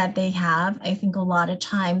that they have. I think a lot of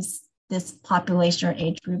times this population or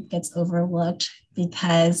age group gets overlooked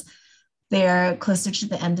because they're closer to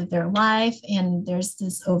the end of their life, and there's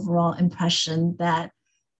this overall impression that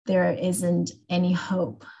there isn't any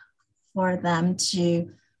hope for them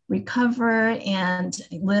to recover and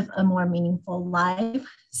live a more meaningful life.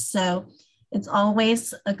 So it's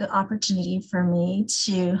always a good opportunity for me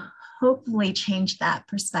to hopefully change that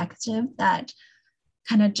perspective, that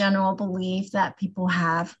kind of general belief that people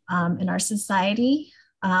have in our society.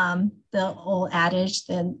 The old adage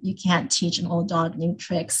that you can't teach an old dog new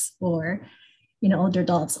tricks, or older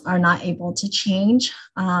adults are not able to change.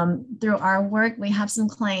 Through our work, we have some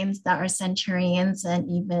clients that are centurions, and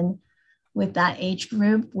even with that age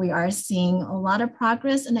group, we are seeing a lot of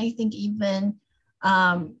progress. And I think even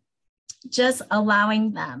just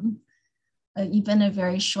allowing them, even a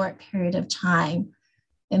very short period of time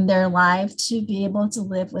in their life, to be able to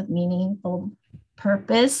live with meaningful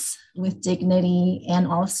purpose, with dignity, and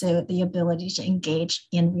also the ability to engage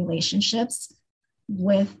in relationships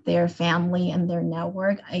with their family and their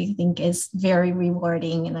network, I think is very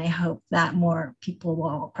rewarding. And I hope that more people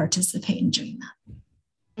will participate in doing that.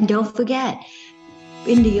 And don't forget,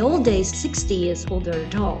 in the old days, 60 is older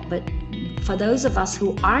adult, but for those of us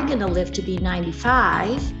who are going to live to be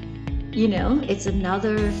 95, it's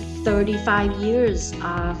another 35 years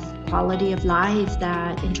of quality of life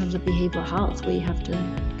that, in terms of behavioral health, we have to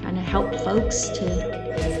kind of help folks to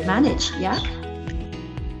manage. Yeah.